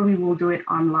school, or we will do it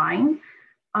online.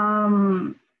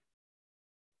 And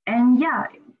yeah,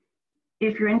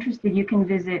 if you're interested, you can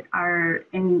visit our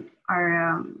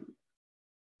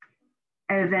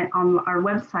event on our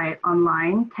website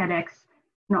online, TEDx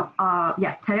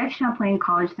Champlain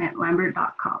College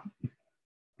Saint-Lambert.com.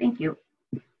 Thank you.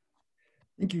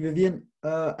 Thank you, Vivian.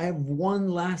 I have one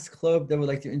last club that would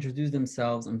like to introduce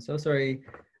themselves. I'm so sorry.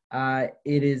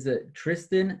 It is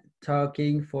Tristan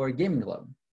talking for Gaming Club.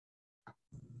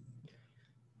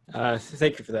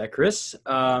 Thank you for that, Chris.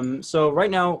 So right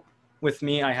now with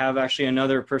me, I have actually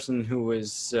another person who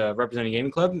is representing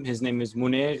Gaming Club. His name is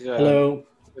Munir. Hello.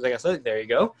 Like I said, there you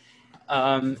go.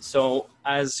 So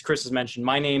as Chris has mentioned,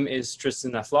 my name is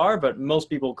Tristan Aflar, but most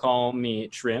people call me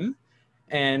Trim.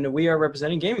 And we are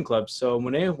representing Gaming Club. So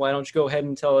Munir, why don't you go ahead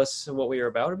and tell us what we are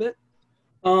about a bit?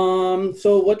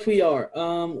 So what we are,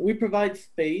 we provide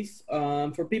space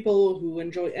for people who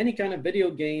enjoy any kind of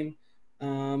video game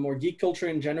or geek culture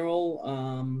in general.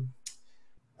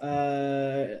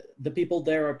 The people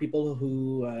there are people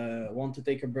who want to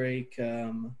take a break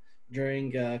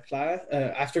during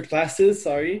after classes,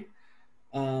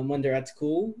 when they're at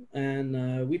school,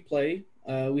 and we play.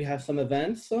 We have some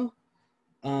events.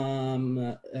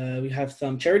 We have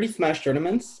some charity smash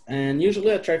tournaments, and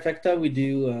usually at Trifecta we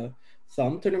do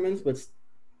some tournaments, but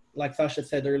like Sasha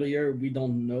said earlier, we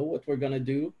don't know what we're gonna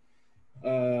do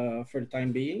for the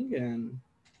time being. And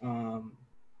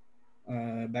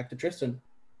back to Tristan.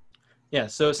 Yeah,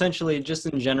 so essentially, just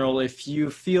in general, if you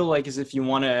feel like as if you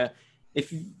want to,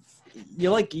 if you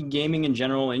like gaming in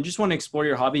general and you just want to explore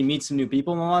your hobby, meet some new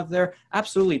people and all out there,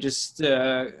 absolutely, just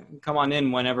come on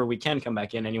in whenever we can come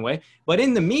back in anyway. But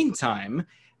in the meantime,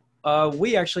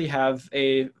 we actually have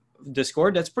a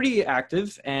Discord that's pretty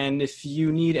active, and if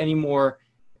you need any more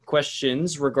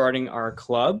questions regarding our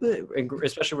club,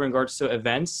 especially in regards to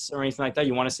events or anything like that,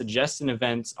 you want to suggest an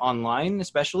event online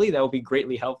especially, that will be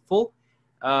greatly helpful.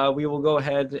 We will go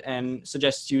ahead and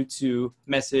suggest you to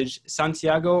message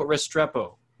Santiago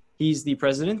Restrepo. He's the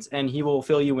president, and he will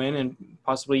fill you in and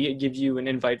possibly give you an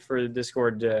invite for the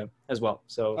Discord as well.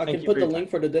 So I can put the link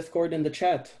for the Discord in the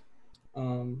chat.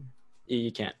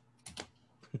 You can't.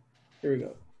 Here we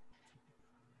go.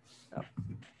 Oh.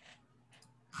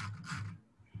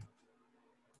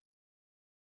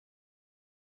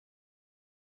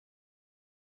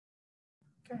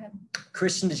 Go ahead.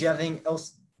 Christian, did you have anything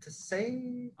else to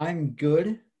say? I'm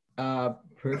good.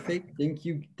 Perfect. Thank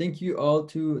you all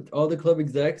to all the club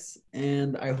execs,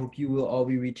 and I hope you will all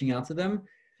be reaching out to them.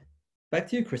 Back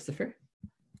to you, Christopher.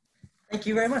 Thank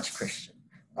you very much, Christian.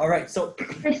 All right, so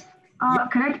Chris,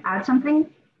 could I add something?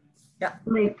 Yeah.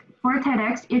 Like for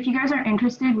TEDx, if you guys are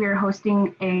interested, we are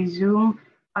hosting a Zoom.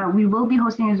 We will be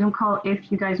hosting a Zoom call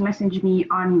if you guys message me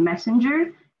on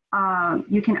Messenger.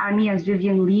 You can add me as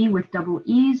Vivian Lee with double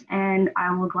E's, and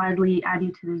I will gladly add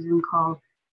you to the Zoom call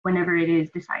whenever it is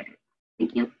decided.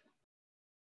 Thank you.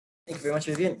 Thank you very much,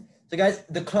 Vivian. So guys,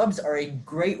 the clubs are a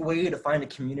great way to find a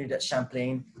community at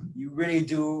Champlain. You really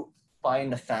do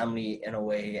find a family in a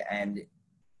way, and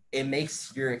it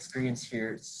makes your experience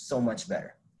here so much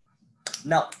better.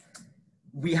 Now,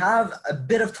 we have a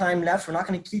bit of time left. We're not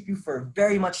going to keep you for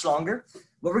very much longer.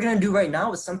 What we're going to do right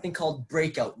now is something called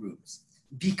breakout rooms.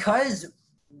 Because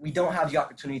we don't have the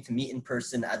opportunity to meet in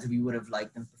person as we would have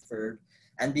liked and preferred,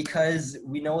 and because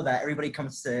we know that everybody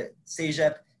comes to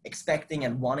CEGEP expecting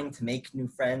and wanting to make new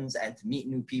friends and to meet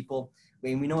new people,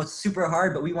 we know it's super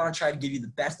hard, but we want to try to give you the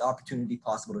best opportunity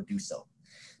possible to do so.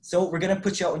 So we're going to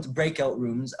put you out into breakout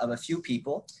rooms of a few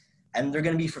people, and they're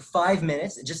going to be for 5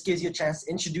 minutes. It just gives you a chance to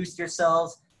introduce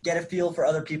yourselves, get a feel for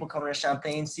other people coming to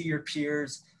Champlain, see your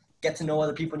peers, get to know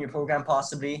other people in your program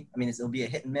possibly. I mean, it'll be a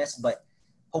hit and miss, but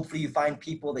hopefully you find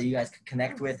people that you guys can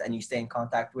connect with and you stay in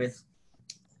contact with.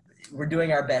 We're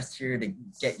doing our best here to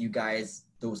get you guys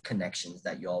those connections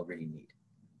that you all really need.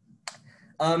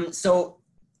 So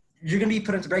you're going to be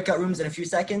put into breakout rooms in a few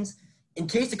seconds. In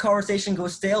case the conversation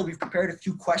goes stale, we've prepared a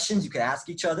few questions you could ask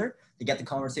each other to get the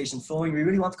conversation flowing. We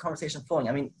really want the conversation flowing.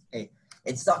 I mean, hey,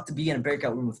 it sucked to be in a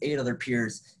breakout room with 8 other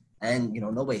peers and, you know,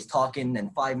 nobody's talking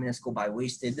and 5 minutes go by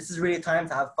wasted. This is really a time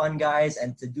to have fun, guys,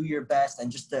 and to do your best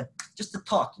and just to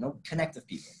talk, you know, connect with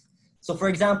people. So for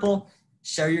example,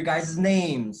 share your guys'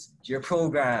 names, your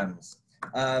programs.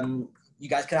 You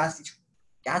guys can ask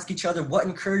ask each other what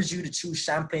encouraged you to choose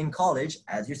Champlain College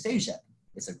as your CEGEP.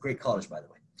 It's a great college, by the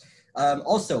way.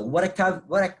 Also, what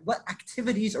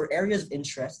activities or areas of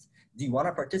interest do you want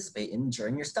to participate in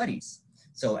during your studies?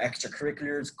 So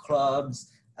extracurriculars,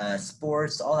 clubs,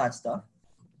 sports, all that stuff.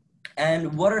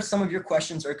 And what are some of your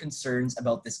questions or concerns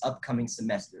about this upcoming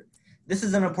semester? This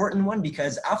is an important one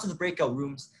because after the breakout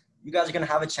rooms, you guys are going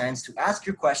to have a chance to ask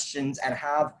your questions and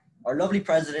have our lovely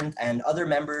president and other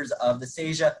members of the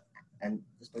CEGEP and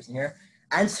this person here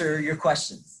answer your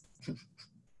questions.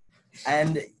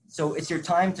 And so it's your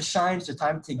time to shine, it's your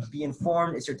time to be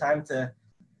informed, it's your time to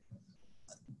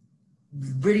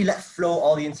really let flow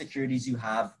all the insecurities you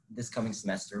have this coming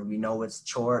semester. We know it's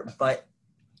chore, but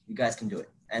you guys can do it.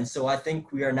 And so I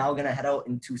think we are now gonna head out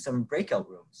into some breakout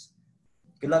rooms.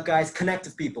 Good luck, guys. Connect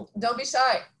with people. Don't be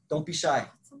shy. Don't be shy.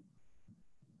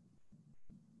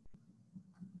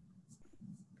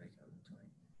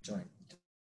 Join.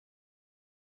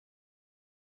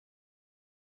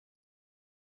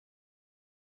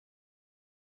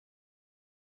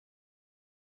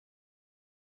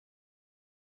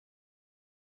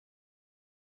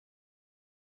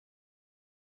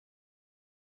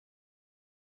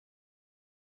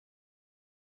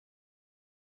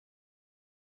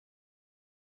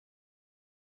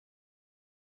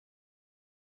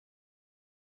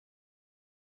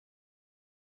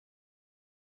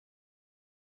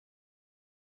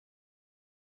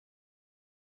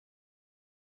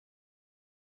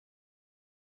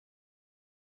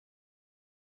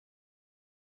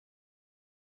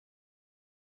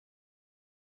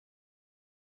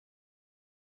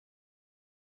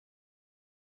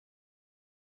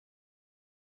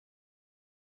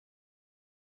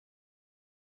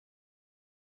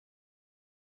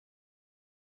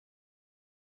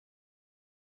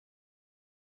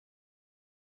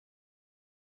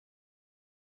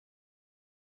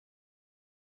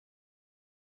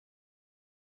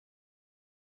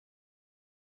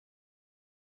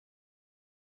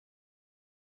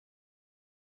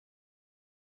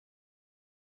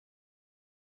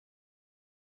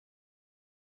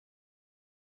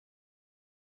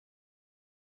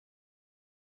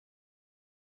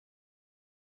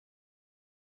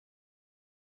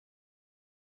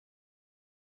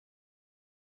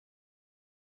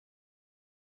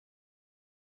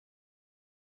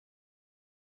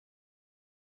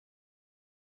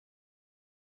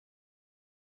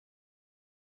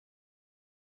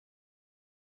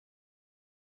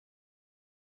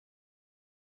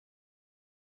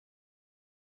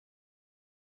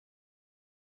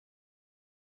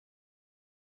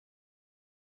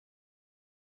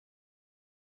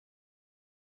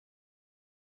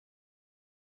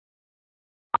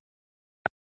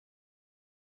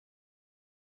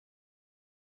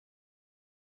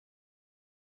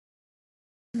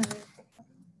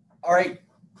 All right,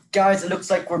 guys, it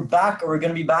looks like we're back, or we're going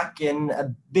to be back in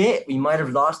a bit. We might have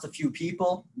lost a few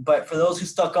people, but for those who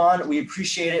stuck on, we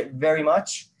appreciate it very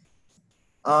much.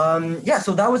 Yeah,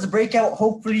 so that was a breakout.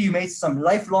 Hopefully you made some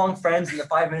lifelong friends in the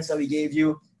 5 minutes that we gave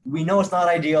you. We know it's not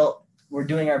ideal. We're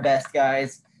doing our best,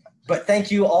 guys. But thank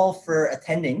you all for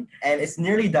attending, and it's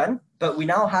nearly done, but we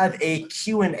now have a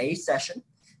Q&A session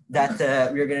that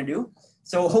we're going to do.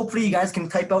 So hopefully you guys can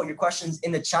type out your questions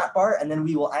in the chat bar, and then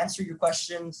we will answer your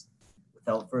questions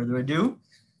without further ado.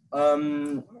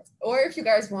 Or if you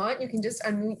guys want, you can just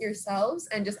unmute yourselves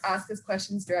and just ask us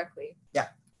questions directly. Yeah,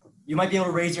 you might be able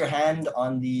to raise your hand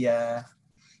on the if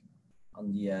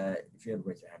you're able to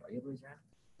raise your hand. Are you able to raise your hand?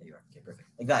 There you are. Okay, perfect.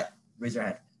 Like that. Raise your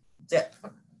hand. That's it.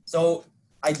 So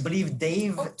I believe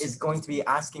Dave is going to be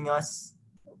asking us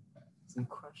some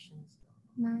questions.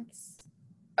 Max.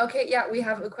 Okay, yeah, we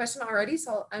have a question already,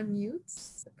 so I'll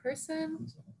unmute the person.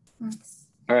 Max.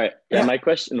 All right. Yeah, my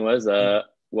question was,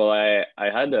 well, I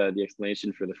had the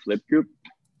explanation for the flip group,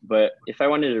 but if I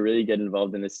wanted to really get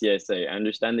involved in the CSA, I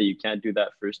understand that you can't do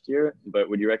that first year, but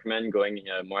would you recommend going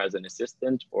more as an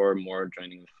assistant or more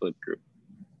joining the flip group?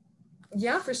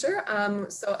 Yeah, for sure.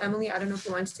 So Emily, I don't know if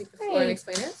you want to take the floor and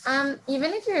explain it.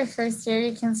 Even if you're a first year,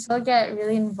 you can still get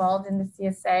really involved in the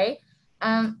CSA.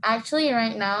 Actually,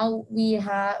 right now we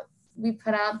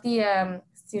put out the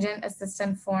student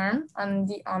assistant form on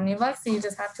the Omnibox. So you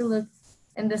just have to look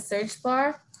in the search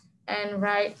bar and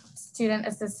write student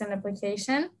assistant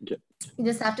application. Okay. You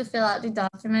just have to fill out the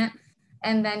document,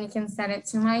 and then you can send it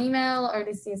to my email or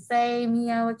the CSA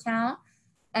Mio account,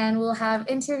 and we'll have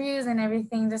interviews and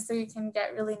everything just so you can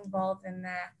get really involved in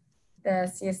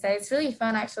the CSA. It's really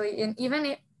fun, actually. And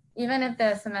even if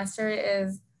the semester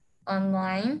is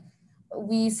online,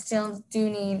 we still do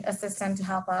need assistant to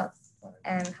help out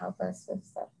and help us with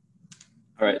stuff.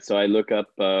 All right, so I look up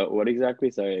what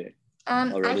exactly? Sorry.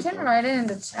 I already? can write it in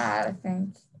the chat, I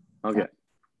think. Okay.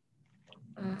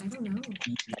 I don't know.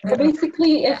 So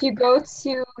basically, if you go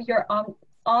to your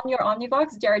on your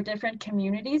Omnivox, there are different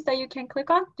communities that you can click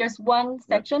on. There's one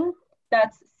section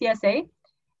that's CSA,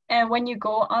 and when you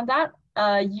go on that,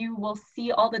 you will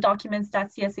see all the documents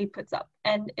that CSA puts up,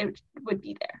 and it would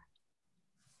be there.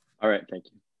 All right, thank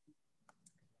you.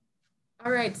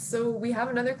 All right, so we have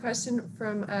another question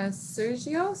from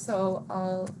Sergio, so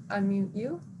I'll unmute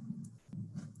you.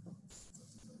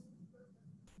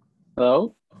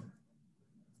 Hello.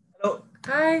 Hello.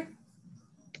 Hi.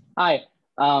 Hi.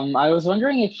 I was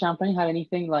wondering if Champlain had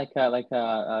anything like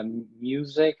a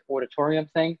music auditorium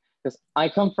thing, because I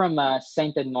come from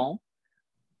Saint-Lambert,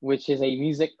 which is a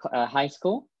music high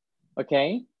school.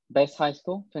 Okay, best high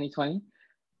school 2020.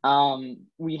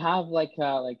 We have like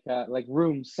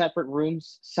rooms, separate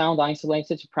rooms, sound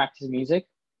isolated to practice music.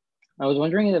 I was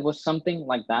wondering if it was something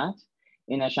like that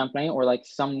in a Champlain, or like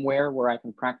somewhere where I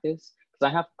can practice, because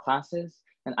I have classes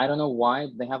and I don't know why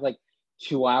they have like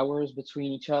 2 hours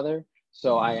between each other.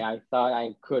 So I thought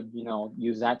I could, you know,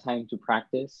 use that time to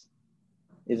practice.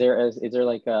 Is there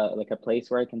like a place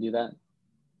where I can do that?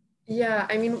 Yeah,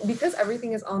 I mean, because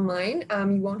everything is online,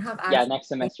 you won't have access. Yeah, next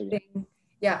semester.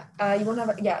 Yeah, you won't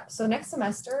have. Yeah, so next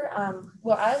semester,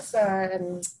 well, as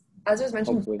was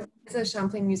mentioned, it's a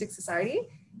Champlain Music Society,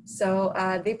 so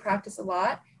they practice a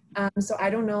lot. So I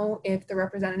don't know if the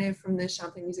representative from the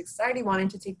Champlain Music Society wanted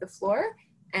to take the floor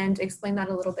and explain that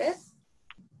a little bit.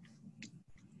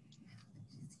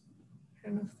 I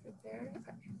don't know if they're there.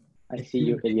 Okay. I see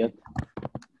you, idiot.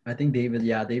 I think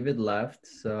David left,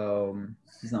 so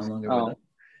he's no longer with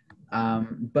us.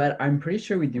 But I'm pretty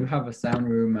sure we do have a sound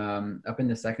room up in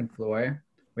the second floor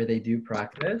where they do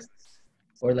practice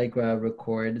or like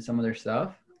record some of their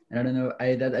stuff. And I don't know,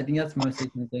 I think that's mostly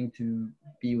something to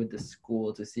be with the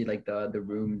school, to see like the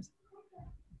rooms.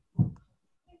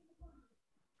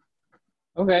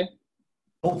 Okay.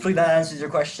 Hopefully that answers your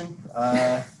question.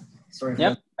 Sorry.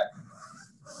 Yep.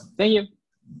 Thank you.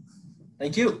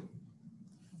 Thank you.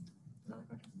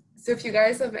 So if you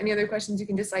guys have any other questions, you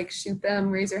can just like shoot them,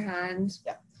 raise your hand.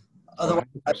 Yeah. Otherwise,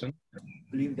 I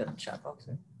believe we got a chat box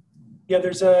there. Yeah,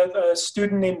 there's a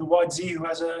student named Wadzi who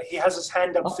has his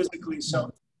hand up physically.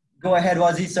 So go ahead,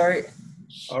 Wadzi. Sorry.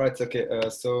 All right. Okay.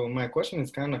 So my question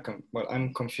is kind of well,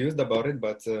 I'm confused about it,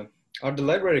 but are the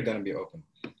library gonna be open?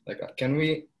 Like,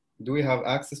 do we have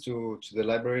access to the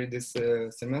library this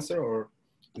semester, or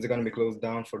is it gonna be closed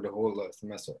down for the whole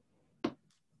semester?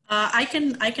 I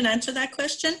can answer that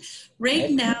question. Right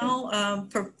now,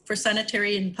 for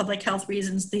sanitary and public health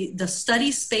reasons, the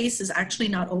study space is actually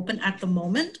not open at the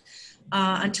moment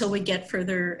until we get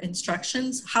further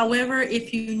instructions. However,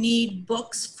 if you need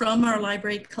books from our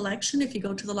library collection, if you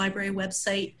go to the library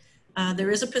website,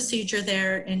 there is a procedure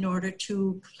there in order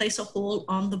to place a hold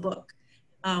on the book.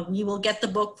 We will get the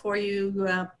book for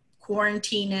you,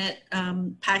 quarantine it,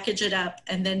 package it up,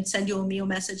 and then send you a mail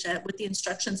message with the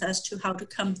instructions as to how to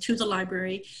come to the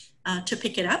library to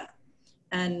pick it up.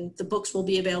 And the books will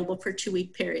be available for a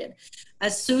 2-week period.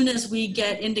 As soon as we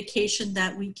get indication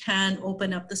that we can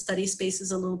open up the study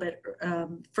spaces a little bit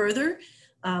further,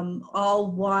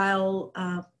 all while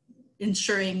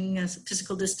ensuring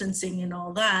physical distancing and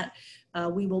all that,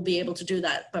 we will be able to do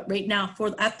that. But right now,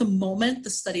 at the moment, the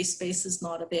study space is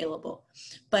not available.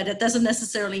 But it doesn't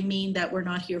necessarily mean that we're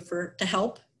not here to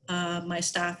help. My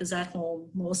staff is at home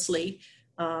mostly,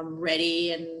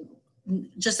 ready, and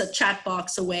just a chat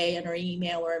box away and our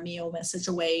email or a mail message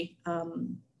away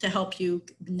to help you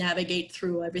navigate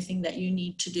through everything that you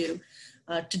need to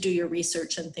do your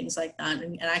research and things like that,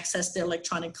 and access the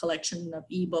electronic collection of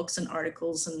ebooks and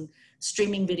articles and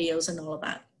streaming videos and all of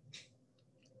that.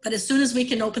 But as soon as we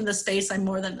can open the space, I'm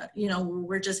more than,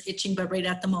 we're just itching, but right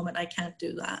at the moment, I can't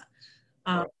do that.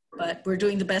 But we're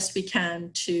doing the best we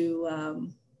can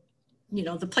to,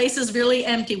 the place is really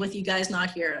empty with you guys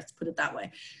not here, let's put it that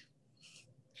way.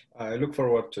 I look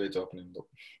forward to it opening though.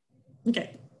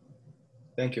 Okay.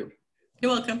 Thank you.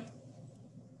 You're welcome.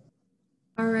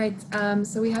 All right,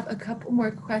 so we have a couple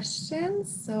more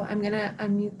questions. So I'm gonna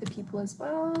unmute the people as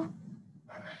well.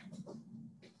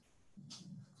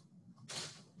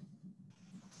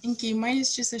 Thank you. Mine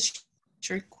is just a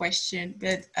short question,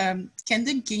 but can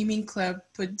the gaming club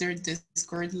put their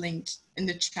Discord link in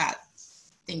the chat?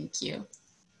 Thank you.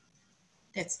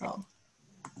 That's all.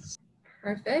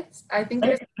 Perfect. I think.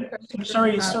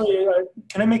 Sorry.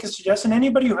 Can I make a suggestion?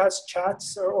 Anybody who has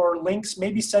chats or links,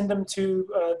 maybe send them to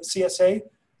the CSA,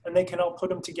 and they can all put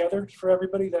them together for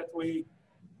everybody. That way,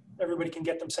 everybody can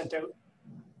get them sent out.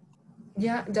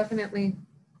 Yeah, definitely,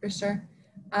 for sure.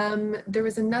 There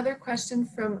was another question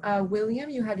from William.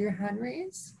 You had your hand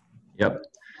raised. Yep.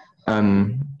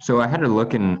 So I had a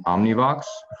look in Omnivox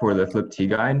for the Flip T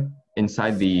guide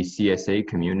inside the CSA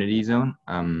community zone.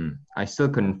 I still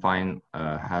couldn't find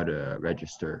how to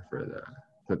register for the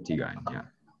Flip T guide. Yeah.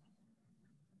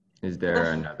 Is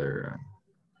there another?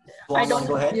 I don't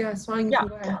go ahead. Yeah, Swan, you yeah. can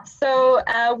go ahead. So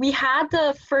we had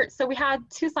we had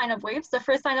 2 sign-up waves. The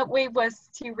first sign-up wave was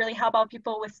to really help out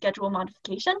people with schedule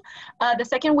modification. The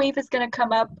second wave is going to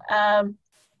come up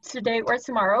today or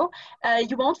tomorrow.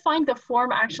 You won't find the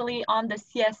form actually on the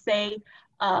CSA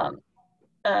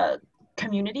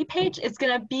community page. It's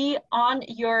going to be on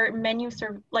your menu,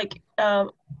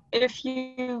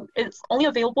 it's only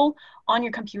available on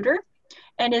your computer.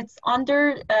 And it's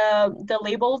under the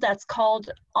label that's called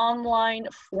online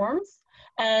forms.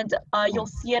 And you'll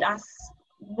see it as,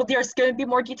 well, there's going to be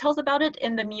more details about it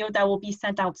in the Mio that will be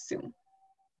sent out soon.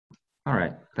 All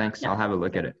right, thanks. Yeah. I'll have a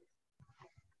look at it.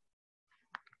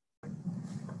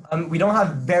 We don't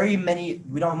have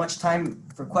we don't have much time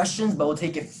for questions, but we'll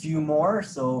take a few more.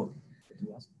 So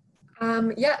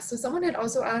Yeah, so someone had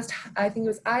also asked, I think it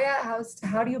was Aya,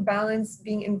 how do you balance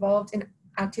being involved in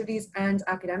activities and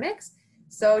academics?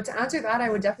 So to answer that, I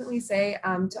would definitely say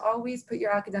to always put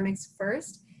your academics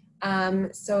first.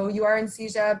 So you are in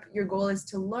CEGEP, your goal is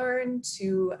to learn,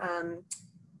 to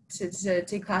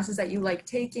take classes that you like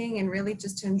taking and really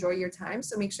just to enjoy your time.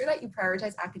 So make sure that you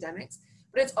prioritize academics,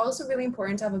 but it's also really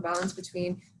important to have a balance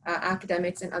between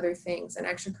academics and other things and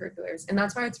extracurriculars. And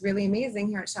that's why it's really amazing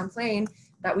here at Champlain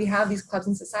that we have these clubs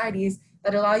and societies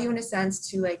that allow you in a sense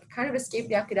to like kind of escape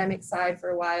the academic side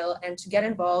for a while and to get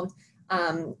involved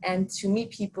and to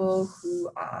meet people who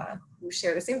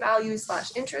share the same values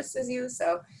 / interests as you.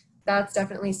 So that's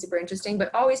definitely super interesting,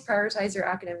 but always prioritize your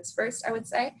academics first, I would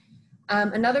say.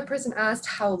 Another person asked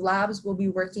how labs will be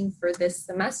working for this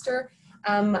semester.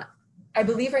 I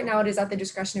believe right now it is at the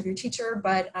discretion of your teacher,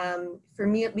 but for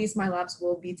me at least, my labs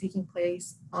will be taking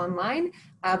place online,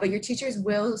 but your teachers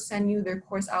will send you their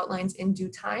course outlines in due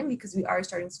time because we are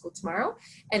starting school tomorrow.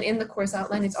 And in the course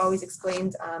outline, it's always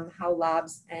explained how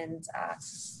labs and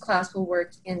class will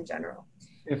work in general.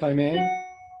 If I may?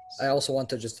 I also want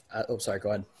to just, oh, sorry,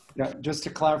 go ahead. Yeah, just to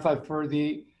clarify, for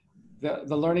the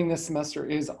learning this semester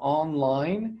is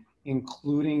online,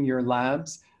 including your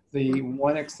labs. The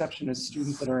one exception is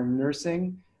students that are in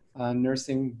nursing.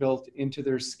 Nursing built into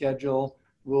their schedule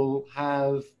will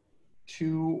have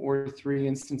 2 or 3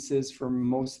 instances for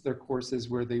most of their courses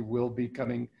where they will be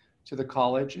coming to the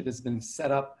college. It has been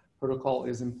set up, protocol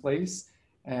is in place,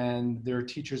 and their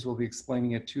teachers will be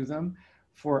explaining it to them.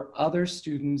 For other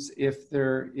students, if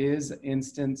there is an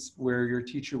instance where your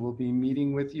teacher will be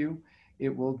meeting with you,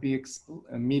 it will be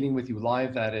meeting with you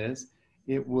live, that is.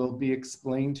 It will be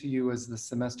explained to you as the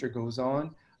semester goes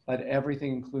on, but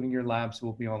everything, including your labs,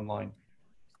 will be online.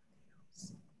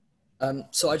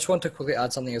 So I just want to quickly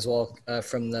add something as well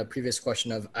from the previous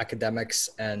question of academics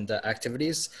and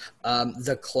activities.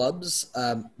 The clubs,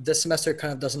 this semester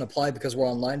kind of doesn't apply because we're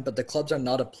online, but the clubs are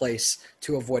not a place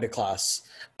to avoid a class.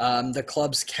 The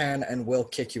clubs can and will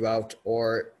kick you out,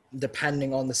 or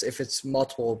depending on this, if it's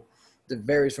multiple, it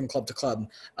varies from club to club.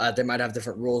 They might have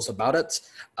different rules about it.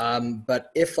 But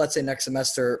if, let's say, next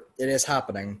semester it is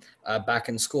happening back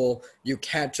in school, you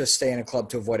can't just stay in a club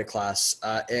to avoid a class.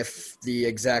 If the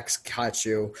execs catch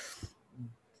you,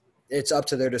 it's up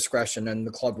to their discretion and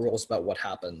the club rules about what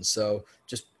happens. So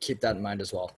just keep that in mind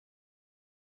as well.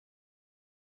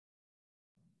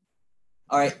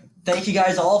 all right, thank you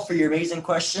guys all for your amazing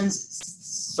questions.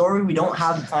 Sorry we don't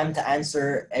have the time to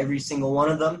answer every single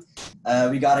one of them.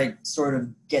 We got to sort of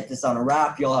get this on a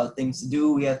wrap. You all have things to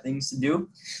do. We have things to do.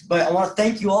 But I want to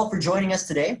thank you all for joining us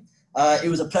today. It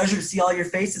was a pleasure to see all your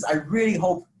faces.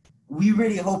 We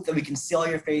really hope that we can see all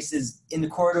your faces in the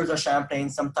corridors of Champlain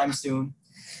sometime soon.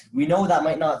 We know that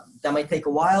might take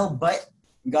a while, but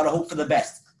we got to hope for the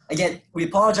best. Again, we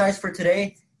apologize for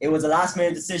today. It was a last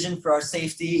minute decision for our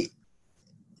safety.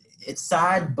 It's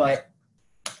sad, but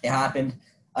it happened.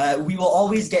 We will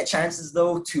always get chances,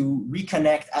 though, to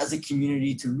reconnect as a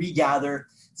community, to regather,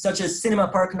 such as Cinema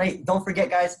Park Night. Don't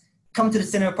forget, guys, come to the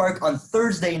Cinema Park on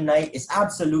Thursday night. It's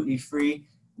absolutely free.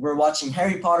 We're watching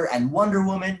Harry Potter and Wonder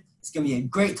Woman. It's going to be a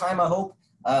great time, I hope.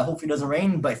 Hopefully it doesn't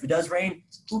rain, but if it does rain,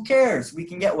 who cares? We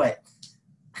can get wet.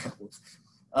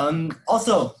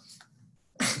 Also,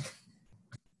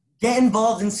 get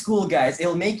involved in school, guys.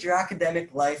 It'll make your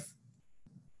academic life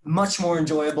much more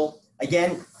enjoyable.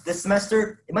 Again, this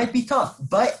semester, it might be tough,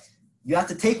 but you have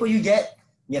to take what you get.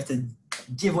 You have to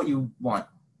give what you want,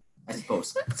 I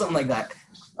suppose. Something like that.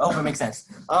 I hope it makes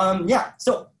sense. Yeah,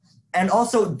 so And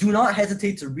also, do not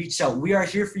hesitate to reach out. We are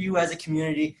here for you as a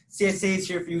community. CSA is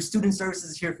here for you. Student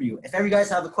Services is here for you. If ever you guys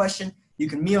have a question, you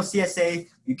can mail CSA,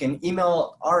 you can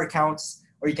email our accounts,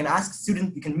 or you can ask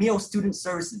student. You can mail Student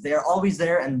Services. They are always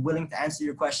there and willing to answer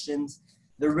your questions.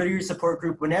 They're really your support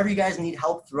group. Whenever you guys need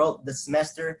help throughout the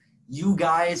semester, you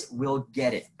guys will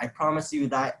get it. I promise you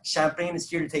that. Champlain is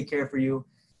here to take care for you.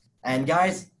 And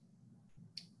guys,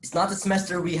 it's not the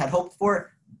semester we had hoped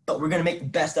for, but we're gonna make the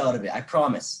best out of it. I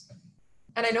promise.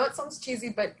 And I know it sounds cheesy,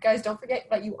 but guys, don't forget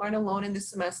that you aren't alone in this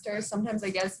semester. Sometimes I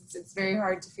guess it's very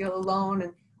hard to feel alone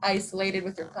and isolated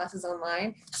with your classes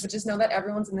online, but just know that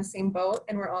everyone's in the same boat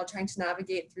and we're all trying to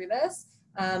navigate through this,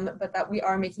 but that we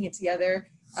are making it together.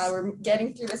 We're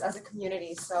getting through this as a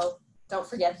community, so don't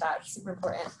forget that. It's super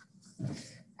important.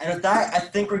 And with that, I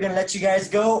think we're gonna let you guys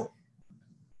go.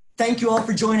 Thank you all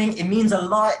for joining. It means a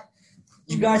lot.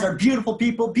 You guys are beautiful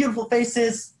people, beautiful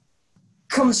faces.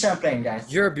 Come to Champlain,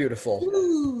 guys. You're beautiful.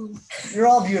 You're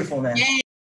all beautiful, man. Yay.